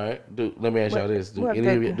 All right, dude. Let me ask y'all this: Do what any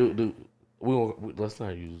of the- you let's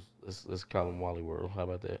not use let's call them Wally World. How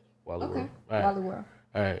about that? Wally Okay. World. All right. Wally World.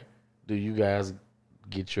 All right. Do you guys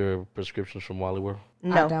get your prescriptions from Wally World?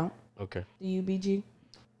 No. I don't. Okay. Do you, BG?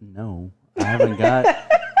 No, I haven't got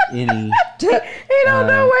any. He don't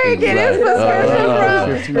know where he get his right.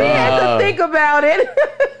 prescription from. He has to think about it.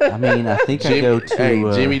 I mean, I think I go to. Hey,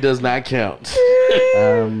 Jimmy does not count.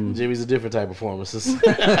 Um, Jimmy's a different type of pharmacist.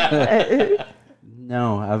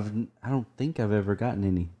 no, I don't think I've ever gotten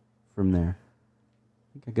any from there.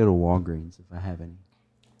 I think I go to Walgreens if I have any,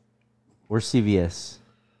 or CVS.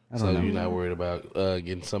 I So don't know. you're not worried about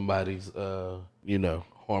getting somebody's,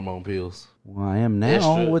 hormone pills. Well, I am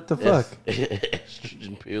now. What the fuck?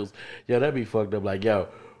 Estrogen pills. Yo, that'd be fucked up. Like, yo,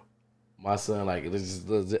 my son, like,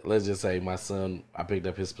 let's just say my son, I picked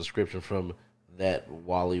up his prescription from that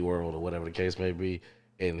Wally World or whatever the case may be,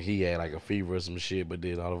 and he had like a fever or some shit, but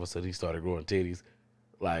then all of a sudden he started growing titties.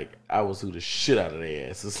 Like, I would sue the shit out of their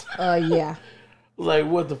asses. Yeah. Like,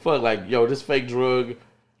 what the fuck? Like, yo, this fake drug,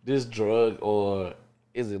 or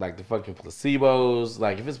is it like the fucking placebos?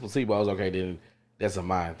 Like, if it's placebos, okay, then that's a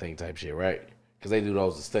mind thing type shit, right? Because they do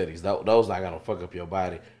those in studies. Those not gonna fuck up your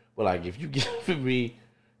body. But like, if you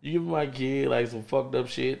give my kid like some fucked up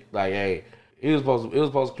shit, like, hey, it was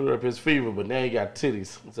supposed to clear up his fever, but now he got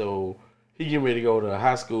titties, so he getting ready to go to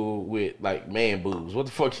high school with like man boobs. What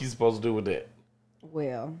the fuck he supposed to do with that?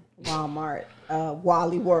 Well, Walmart,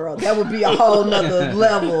 Wally World. That would be a whole nother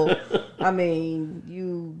level. I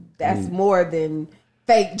mean, that's more than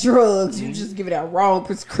fake drugs. You just give it a wrong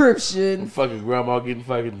prescription. Fucking grandma getting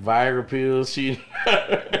fucking Viagra pills. She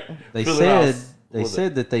They filling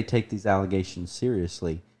said that they take these allegations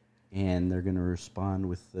seriously, and they're going to respond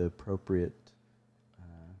with the appropriate,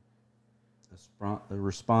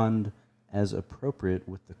 respond as appropriate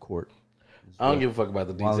with the court. I don't give a fuck about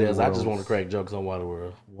the Wally details. I just World's- want to crack jokes on Wally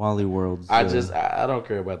World. Wally World's. I don't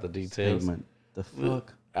care about the details. statement. The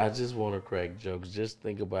fuck. I just want to crack jokes. Just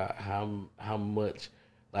think about how much,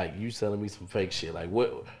 like, you selling me some fake shit. Like,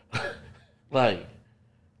 what? Like,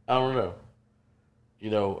 I don't know. You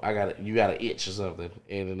know, you got an itch or something,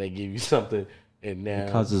 and then they give you something, and now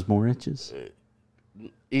It causes more itches.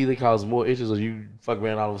 either causes more itches or you fuck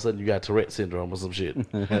around all of a sudden you got Tourette syndrome or some shit.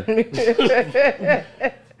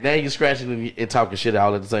 Now you're scratching and talking shit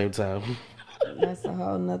all at the same time. That's a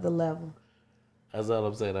whole nother level. That's all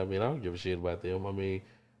I'm saying. I mean, I don't give a shit about them. I mean,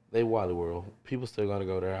 they Wally World. People still gonna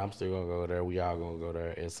go there. I'm still gonna go there. We all gonna go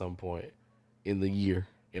there at some point in the year.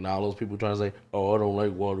 And all those people trying to say, "Oh, I don't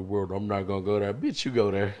like Wally World. I'm not gonna go there." Bitch, you go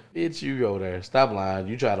there. Bitch, you go there. Stop lying.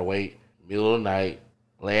 You try to wait middle of the night.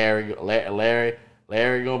 Larry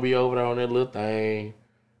gonna be over there on that little thing,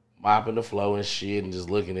 mopping the floor and shit, and just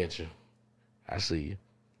looking at you. I see you.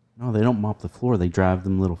 No, they don't mop the floor. They drive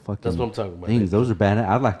them little fucking That's what I'm talking about. things. Those are bad.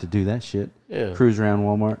 I'd like to do that shit. Yeah. Cruise around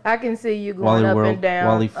Walmart. I can see you going Wally up World, and down,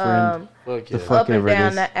 Wally Friend. Fuck The yeah. fuck up and ever it down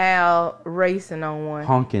is. the aisle racing on one.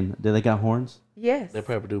 Honking. Do they got horns? Yes. They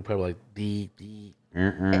probably like dee.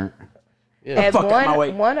 Uh-uh. Yeah. At Fuck out my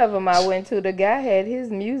way. one of them I went to, the guy had his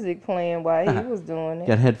music playing while he was doing it.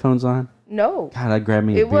 Got headphones on? No, God, I'd grab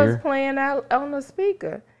me a it was beer. playing out on the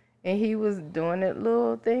speaker, and he was doing that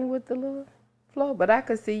little thing with the little flow. But I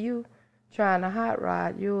could see you trying to hot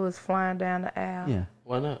rod. You was flying down the aisle. Yeah.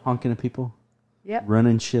 Why not? Honking at people. Yep.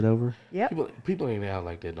 Running shit over. Yep. People ain't out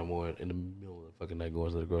like that no more in the middle of the fucking night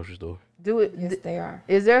going to the grocery store. Do it. Yes, they are.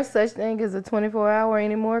 Is there such thing as a 24-hour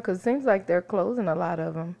anymore? Because it seems like they're closing a lot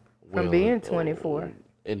of them from being 24.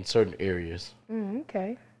 In certain areas.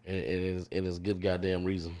 Okay. And it's good goddamn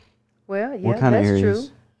reason. Well, yeah, What kind of that's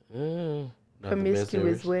areas? true. Not the best Promiscuous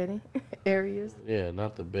areas. wedding areas. Yeah,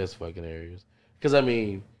 not the best fucking areas. Because I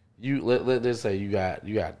mean, let's say you got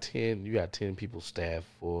 10 people staffed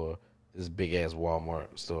for this big ass Walmart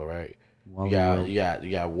store, right? Wally You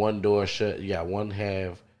World. got one door shut. You got one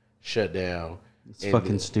half shut down. It's and fucking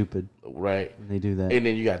then- stupid right? when they do that. And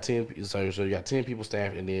then you got 10 people. So you got 10 people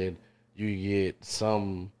staffed, and then you get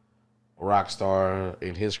some rock star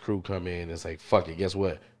and his crew come in and say, "Fuck it, guess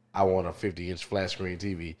what? I want a 50-inch flat screen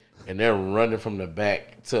TV," and they're running from the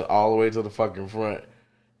back to all the way to the fucking front.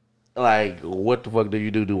 Like, what the fuck do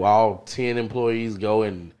you do? Do all 10 employees go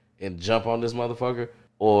and jump on this motherfucker,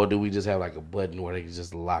 or do we just have like a button where they can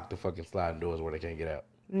just lock the fucking sliding doors where they can't get out?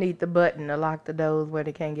 Need the button to lock the doors where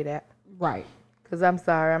they can't get out. Right. Cause I'm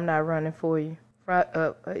sorry, I'm not running for you.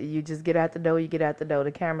 You just get out the door. You get out the door.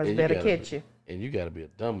 The cameras And you better gotta catch you. And you got to be a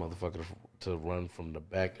dumb motherfucker to run from the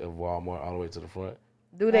back of Walmart all the way to the front.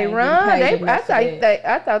 Do they ain't run? getting paid enough for that.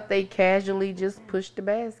 I thought they casually just pushed the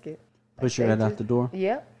basket. Push your head out the door.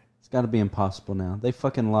 Yep. It's got to be impossible now. They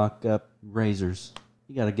fucking lock up razors.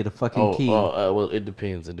 You got to get a fucking key. Well, it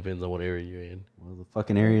depends. It depends on what area you're in. Well, the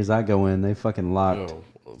fucking areas I go in, they fucking locked.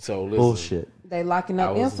 So listen, Bullshit. They locking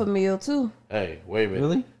up Infamil too. Hey, wait a minute.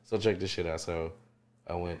 Really? So check this shit out. So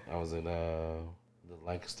I was in the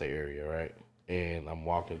Lancaster area, right? And I'm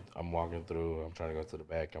walking through. I'm trying to go to the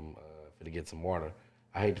back. I'm to get some water.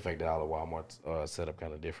 I hate the fact that all the Walmart's set up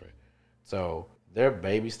kind of different. So their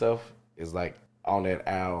baby stuff is like on that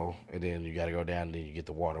aisle, and then you got to go down, and then you get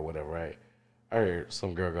the water, whatever, right? I heard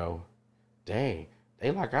some girl go, "Dang,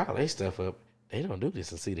 they lock all they stuff up. They don't do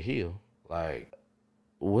this in Cedar Hill. Like,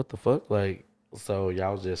 what the fuck? Like, so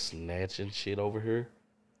y'all just snatching shit over here?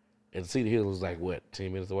 And Cedar Hill is like what,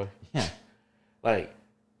 10 minutes away? Yeah. Like,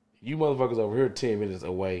 you motherfuckers over here 10 minutes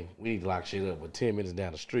away. We need to lock shit up. But 10 minutes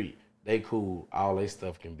down the street, they cool. All they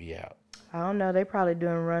stuff can be out. I don't know. They probably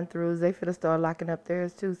doing run-throughs. They finna start locking up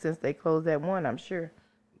theirs too since they closed that one, I'm sure.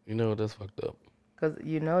 You know, that's fucked up. Because,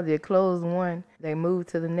 they closed one. They moved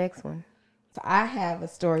to the next one. So I have a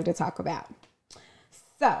story to talk about.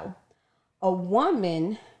 So, a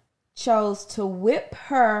woman chose to whip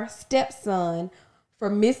her stepson for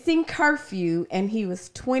missing curfew, and he was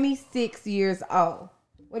 26 years old.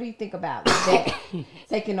 What do you think about that?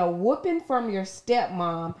 Taking a whooping from your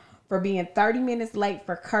stepmom for being 30 minutes late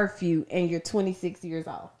for curfew, and you're 26 years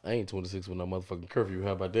old. I ain't 26 with no motherfucking curfew.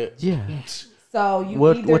 How about that? Yeah. So you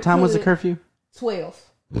What time was the curfew? 12.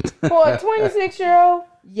 For a 26-year-old?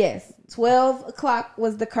 Yes, 12 o'clock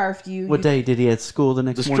was the curfew. What day did he at school the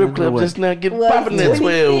next The morning? strip club or what? just not getting Well, popping at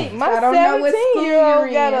 12. My I don't know what school 17-year-old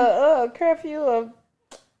you're got in. a curfew of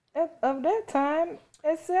that time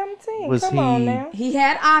at 17. Was Come on he- now. He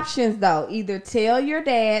had options though. Either tell your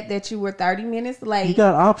dad that you were 30 minutes late. You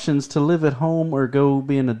got options to live at home or go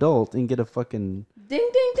be an adult and get a fucking ding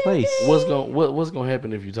ding ding place. ding. What's gonna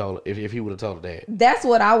happen if you told if he would have told dad? That's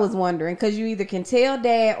what I was wondering, because you either can tell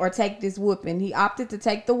dad or take this whooping. He opted to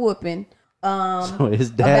take the whooping. So his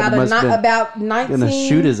dad must have about 19 gonna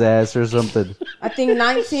shoot his ass or something. I think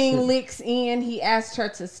 19 licks in, he asked her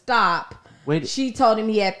to stop. Wait. She told him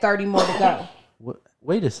he had 30 more to go.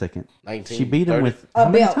 Wait a second. 19, She beat him 30. with A how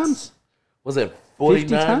many belt. times? Was that 50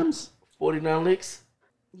 49 times? 49 licks?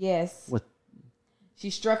 Yes. What? She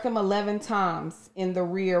struck him 11 times in the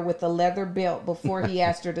rear with a leather belt before he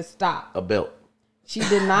asked her to stop. A belt. She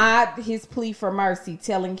denied his plea for mercy,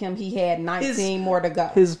 telling him he had 19 more to go.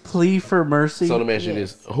 His plea for mercy. So let me ask you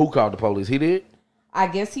this: who called the police? He did. I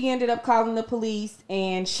guess he ended up calling the police,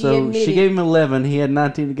 and she So admitted. she gave him 11. He had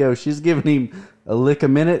 19 to go. She's giving him a lick a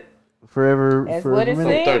minute forever. That's for what a it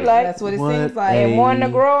minute. seems like. That's what it What seems like. a- And one to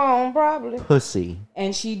grow on, probably. Pussy.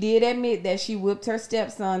 And she did admit that she whipped her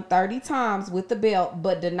stepson 30 times with the belt,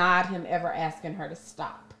 but denied him ever asking her to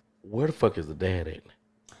stop. Where the fuck is the dad at?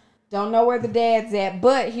 Don't know where the dad's at,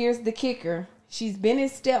 but here's the kicker. She's been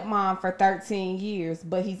his stepmom for 13 years,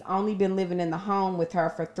 but he's only been living in the home with her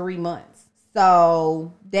for 3 months.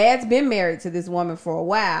 So dad's been married to this woman for a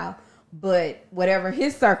while, but whatever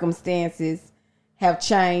his circumstances have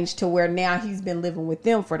changed to where now he's been living with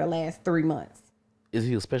them for the last 3 months. Is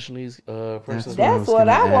he a special needs person? That's was what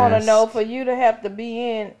gonna I want to ask. know, for you to have to be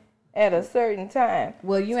in at a certain time.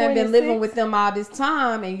 Well, you ain't been living 26? with them all this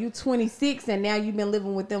time, and you 26, and now you've been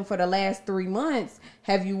living with them for the last 3 months.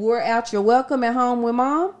 Have you wore out your welcome at home with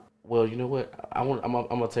mom? Well, you know what? I'm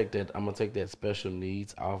gonna take that. I'm gonna take that special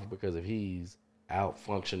needs off, because if he's out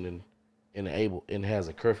functioning and able and has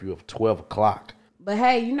a curfew of 12 o'clock, But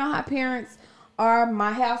hey, you know how parents are.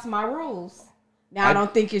 My house, my rules. Now, I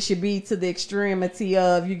don't think it should be to the extremity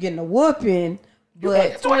of you getting a whooping,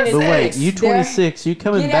 but But wait, you 26. You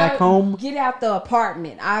coming back home? Get out the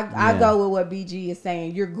apartment. I go with what BG is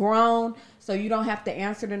saying. You're grown, so you don't have to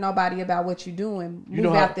answer to nobody about what you're doing.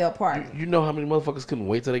 Move out the apartment. You know how many motherfuckers couldn't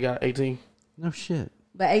wait till they got 18? No shit.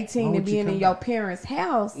 But 18 Why and would you being in come your parents'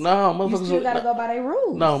 house, No, you motherfuckers. still gotta go by their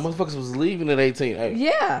rules. No, motherfuckers was leaving at 18. Hey,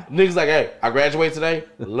 Yeah. niggas like, hey, I graduate today.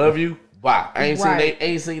 Love you. Bye. I ain't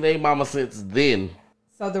Right. seen they mama since then.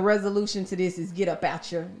 So the resolution to this is get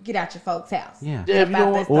out your folks' house. Yeah. Yeah, if you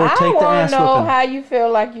don't want, Or I take the want ass to know whooping. how you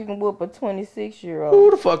feel like you can whoop a 26-year-old.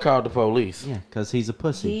 who the fuck called the police? Yeah, because he's a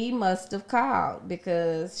pussy. He must have called,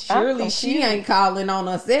 because I'm surely she confused. ain't calling on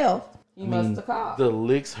herself. He must have called. The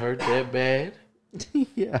licks hurt that bad?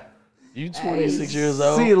 Yeah. You 26 years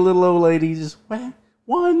old? See a little old lady just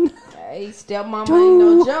 1. Hey, stepmama ain't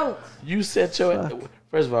no joke. You set your.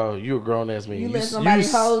 First of all, you a grown ass man. You let somebody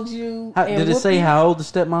hold you. How, and did it whoop say you? how old the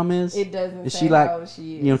stepmom is? It doesn't Is say she like, how old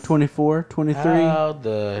she is. 24, 23? How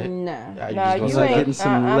the? No. I No, just you gonna ain't say- getting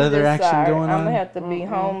some I'm leather just action sorry. going I'm on? gonna have to be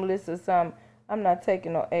homeless or something. I'm not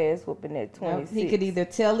taking no ass whooping at 26. He could either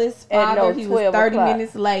tell his At father no he was 12 30 o'clock.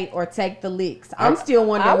 minutes late or take the licks. I'm still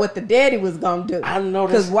wondering what the daddy was gonna do. I know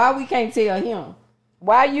Because this. why we can't tell him?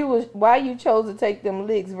 Why you chose to take them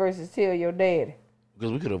licks versus tell your daddy?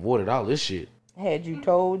 Because we could have avoided all this shit. Had you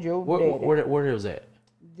told your Where daddy? where was that?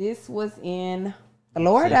 This was in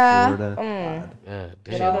Florida. Florida. Yeah,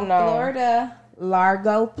 Good damn. old known. Florida.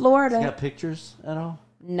 Largo, Florida. Got pictures at all?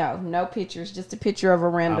 No pictures. Just a picture of a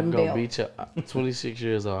random I'm gonna belt. beat your. I'm 26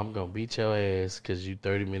 years old. I'm gonna beat your ass because you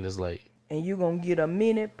 30 minutes late. And you gonna get a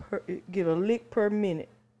lick per minute.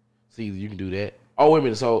 See, you can do that. Oh wait a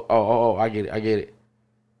minute. So I get it.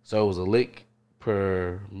 So it was a lick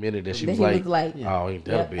per minute that she That was he late. was late. Oh, ain't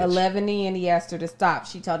that Yep, a bitch? 11 in, he asked her to stop.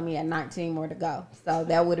 She told me at 19 more to go. So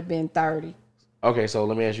that would have been 30. Okay, so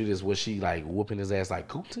let me ask you this: was she like whooping his ass like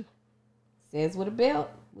Coopton Says with a belt,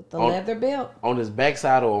 with the On- leather belt. on his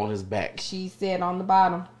backside or on his back? She said on the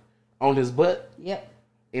bottom. On his butt, Yep.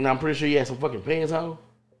 and I'm pretty sure he had some fucking pants on.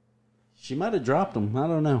 She might have dropped them. I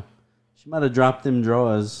don't know. She might have dropped them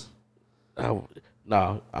drawers. Oh,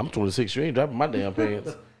 no, I'm 26. You ain't dropping my damn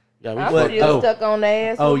pants. Got me I'm fucked still up. stuck on the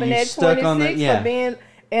ass Oh, whooping you at stuck 26 on the- yeah. for being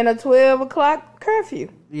in a 12 o'clock curfew.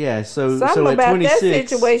 Yeah, so Something at about 26, that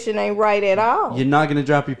situation ain't right at all. you're not going to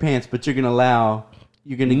drop your pants, but you're going to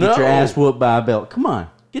get your No. ass whooped by a belt. Come on.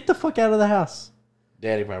 Get the fuck out of the house.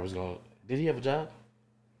 Daddy probably was going. Did he have a job?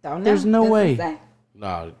 Don't know. There's no Doesn't way. say.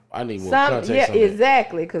 No, I need more Some, context yeah, on that.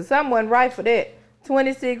 exactly. Because someone right for that.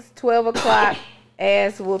 26, 12 o'clock,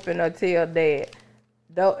 ass whooping or tell dad.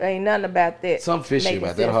 Ain't nothing about that. Some fishy making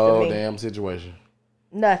about that sense to whole me. damn situation.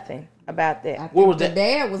 Nothing about that. I think What was the that?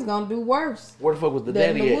 dad was going to do worse. Where the fuck was the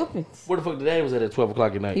Than daddy the at? whoopings. Where the fuck the daddy was at 12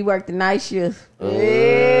 o'clock at night? He worked the night shift.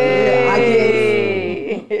 Hey.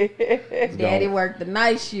 Daddy worked the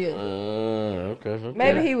night shift. Okay.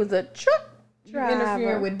 Maybe he was a truck You driver.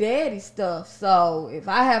 interfering with daddy stuff. So if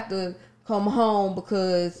I have to come home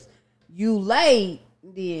because you late,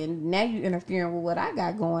 then now you interfering with what I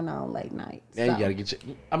got going on late night. Now So, you gotta get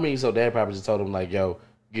your. I mean, so dad probably just told him like, "Yo,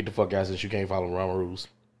 get the fuck out since you can't follow the Rama rules."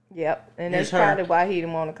 Yep, and Here's that's her. probably why he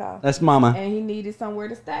didn't want to call. That's mama. and he needed somewhere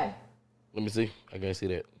to stay. Let me see. I can't see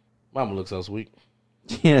that. Mama looks so sweet.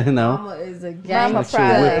 Yeah, no. Mama is a Mama gangster. She'll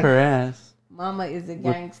whip Friday. her ass. Mama is a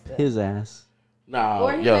Whip gangster. his ass. Nah,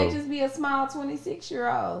 Or he yo, may just be a small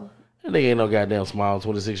 26-year-old. that nigga ain't no goddamn small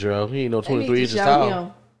 26-year-old. He ain't no They need 23 to inches show tall.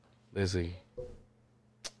 him. Let's see.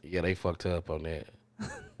 Yeah, they fucked her up on that.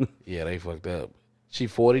 Yeah, they fucked up. She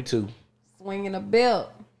 42. Swinging a belt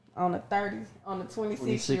on a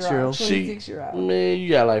 26-year-old. 26-year-old. Man, you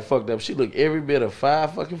got like fucked up. She look every bit of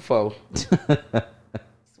 5 fucking 4.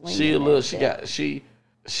 She a little. She got she.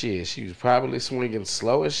 Shit, she was probably swinging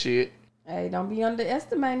slow as shit. Hey, don't be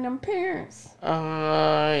underestimating them parents.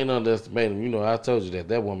 I ain't underestimating. You know, I told you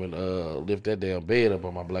that woman lift that damn bed up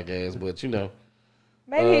on my black ass. But you know,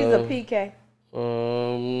 Maybe he's a PK.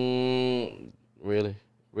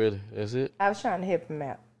 really, that's it. I was trying to help him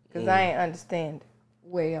out because I ain't understand.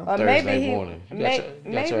 Well, Or Thursday maybe he, morning. You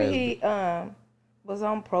got your maybe ass he was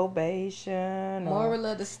on probation. Or, moral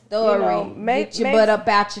of the story: You know, get your butt up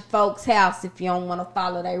out your folks' house if you don't want to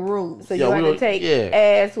follow their rules. so Yeah, you we want were- to take yeah.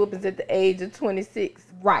 ass whoopings at the age of 26,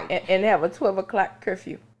 Right. and have a 12 o'clock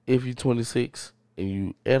curfew. If you 26 and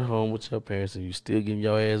you at home with your parents and you still getting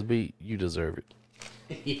your ass beat, you deserve it.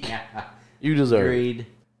 Yeah. You deserve Agreed.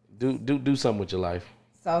 it. Do something with your life.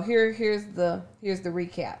 So here's the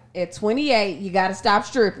recap. At 28, you got to stop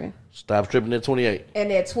stripping, Stop stripping at 28.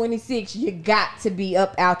 and at 26, you got to be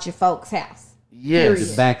up out your folks' house. Yes.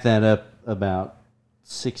 Period. Back that up about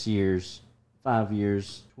 6 years, 5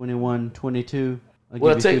 years, 21, 22. I'll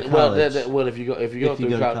Well, give you take through well. college. Well, if you go If through you go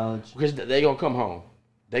to college, college. because they gonna come home.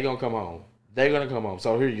 They're gonna come home.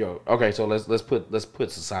 So here you go. Okay, so let's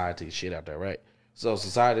put society shit out there, right? So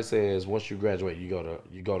society says once you graduate, you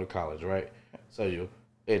go to college, right? So you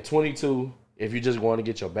at 22, if you're just going to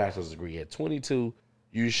get your bachelor's degree, at 22,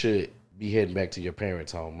 you should be heading back to your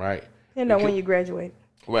parents' home, right? You know, when you graduate.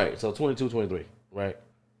 Right. So 22, 23, right?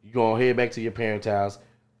 You're going to head back to your parents' house.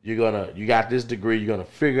 You got this degree. You're going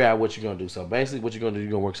to figure out what you're going to do. So basically what you're going to do,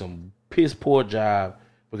 you're going to work some piss poor job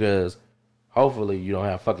because hopefully you don't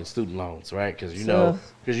have fucking student loans, right? Because you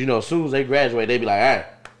know, as soon as they graduate, they be like, all right,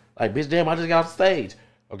 like, bitch, damn, I just got off the stage.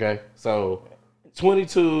 Okay. So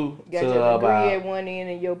 22 Got to your degree about, at one end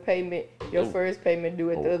and your first payment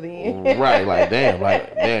due at the other end. right. Like,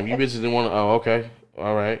 damn, you bitches didn't want to, oh,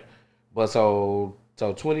 All right. But so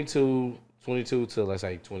 22 to let's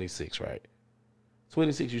say 26, right?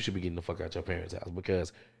 26, you should be getting the fuck out your parents' house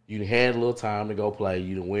because you had a little time to go play.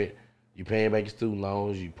 You paying back your student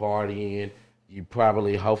loans, you partying, you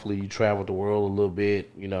probably, hopefully, you traveled the world a little bit,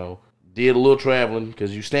 you know, did a little traveling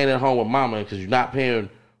because you staying at home with mama because you're not paying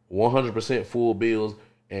 100% full bills,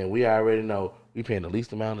 and we already know we paying the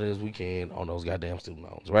least amount as we can on those goddamn student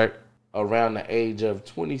loans, right? Around the age of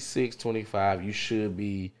 26, 25, you should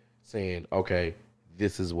be saying, okay,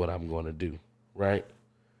 this is what I'm going to do, right?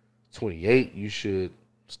 28, you should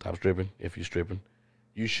stop stripping if you're stripping.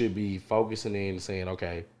 You should be focusing in and saying,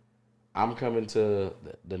 okay, I'm coming to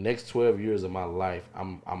the next 12 years of my life.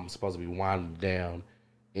 I'm supposed to be winding down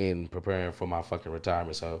and preparing for my fucking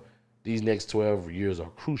retirement. So these next 12 years are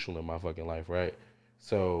crucial in my fucking life, right?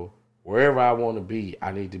 So wherever I want to be,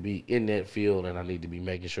 I need to be in that field, and I need to be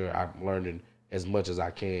making sure I'm learning as much as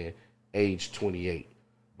I can age 28.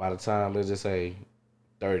 By the time, let's just say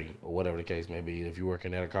 30 or whatever the case may be, if you're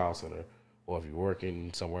working at a call center or if you're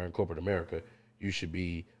working somewhere in corporate America, you should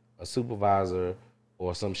be a supervisor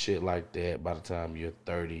or some shit like that by the time you're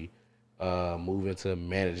 30. Move into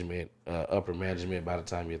management, upper management by the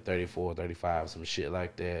time you're 34, 35, some shit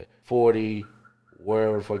like that. 40,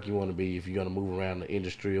 wherever the fuck you want to be, if you're going to move around the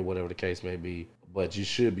industry or whatever the case may be. But you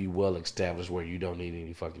should be well established where you don't need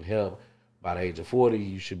any fucking help. By the age of 40,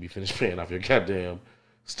 you should be finished paying off your goddamn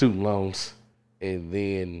student loans. And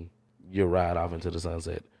then you ride off into the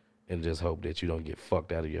sunset and just hope that you don't get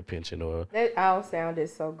fucked out of your pension or... That all sounded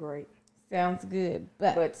so great. Sounds good,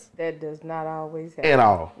 but that does not always happen. At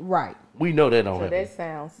all. right. We know that don't So happen. that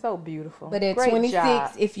sounds so beautiful. But at Great 26,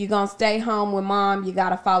 job. if you're going to stay home with mom, you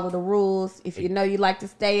got to follow the rules. If you know you like to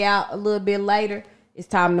stay out a little bit later, it's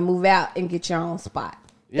time to move out and get your own spot.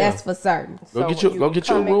 Yeah. That's for certain. Go get you your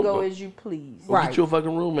come room. and go as you please. Go Right. get your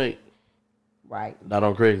fucking roommate. Right, Not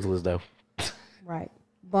on Craigslist, though. right.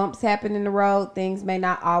 Bumps happen in the road. Things may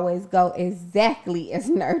not always go exactly as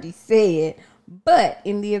Nerdy said. But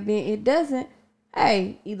in the event it doesn't,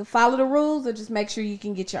 hey, either follow the rules or just make sure you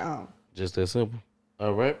can get your own. Just that simple.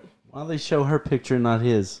 All right? Why they show her picture, not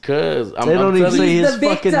his? Because They don't even say He's his the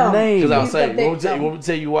fucking victim. name. Because I'll He's say, the you want victim. me to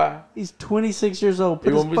tell you why? He's 26 years old.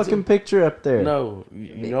 Put You his want me to- fucking picture up there. No.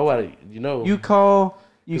 You know what? You know. You call,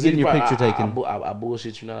 you 'cause getting he's your probably- picture taken. I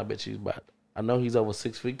bullshit you not. I bet you he's about... I know he's over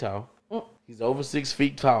 6 feet tall. He's over 6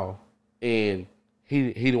 feet tall. And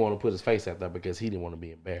he didn't want to put his face out there because he didn't want to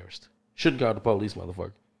be embarrassed. Shouldn't call the police,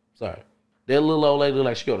 motherfucker. Sorry. That little old lady look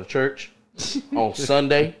like she go to church on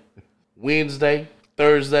Sunday, Wednesday,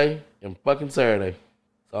 Thursday, and fucking Saturday.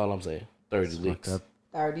 That's all I'm saying. 30 licks. up.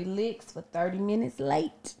 30 licks for 30 minutes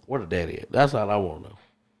late. Where the daddy at? That's all I want to know.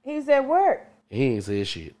 He's at work. He ain't said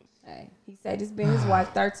shit. Hey, he said it's been his wife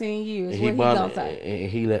 13 years. And What he gonna say?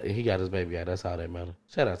 and he got his baby out. That's all that matters.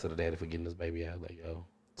 Shout out to the daddy for getting his baby out. Like, yo,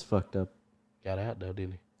 It's fucked up. got out though,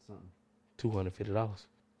 didn't he? $250.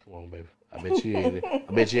 Come on, baby. I bet you ain't. I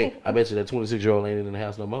bet you ain't. I bet you that 26-year-old ain't in the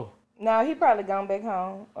house no more. No, he probably gone back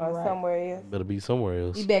home or Right. somewhere else. Better be somewhere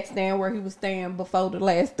else. He back staying where he was staying before the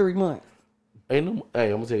last 3 months. Hey, I'm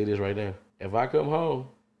gonna tell you this right now. If I come home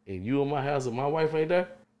and you in my house and my wife ain't there,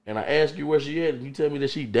 and I ask you where she at, and you tell me that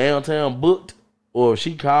she downtown booked, or if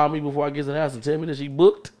she called me before I get to the house and tell me that she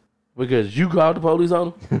booked because you called the police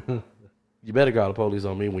on her, you better call the police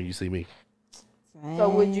on me when you see me. So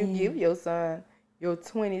would you give your son, your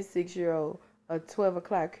 26-year-old, a 12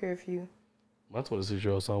 o'clock curfew? My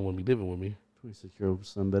 26-year-old son wouldn't be living with me. 26-year-old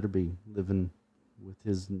son better be living with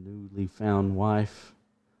his newly found wife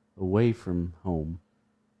away from home.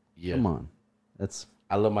 Yeah, Come on. That's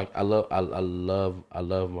I love my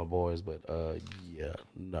boys, but yeah,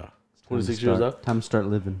 no. 26 years old. Time to start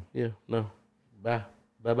living. Yeah, no. Bye.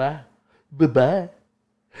 Bye-bye.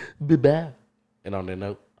 And on that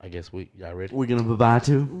note, I guess y'all ready? We're going to bye-bye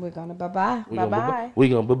too. We're gonna bye-bye. Bye-bye. We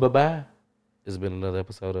gonna bye-bye. It's been another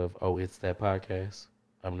episode of Oh, It's That Podcast.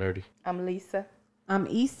 I'm Nerdy. I'm Lisa. I'm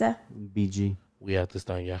Issa. BG. We out this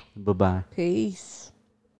thing, y'all. Bye-bye. Peace.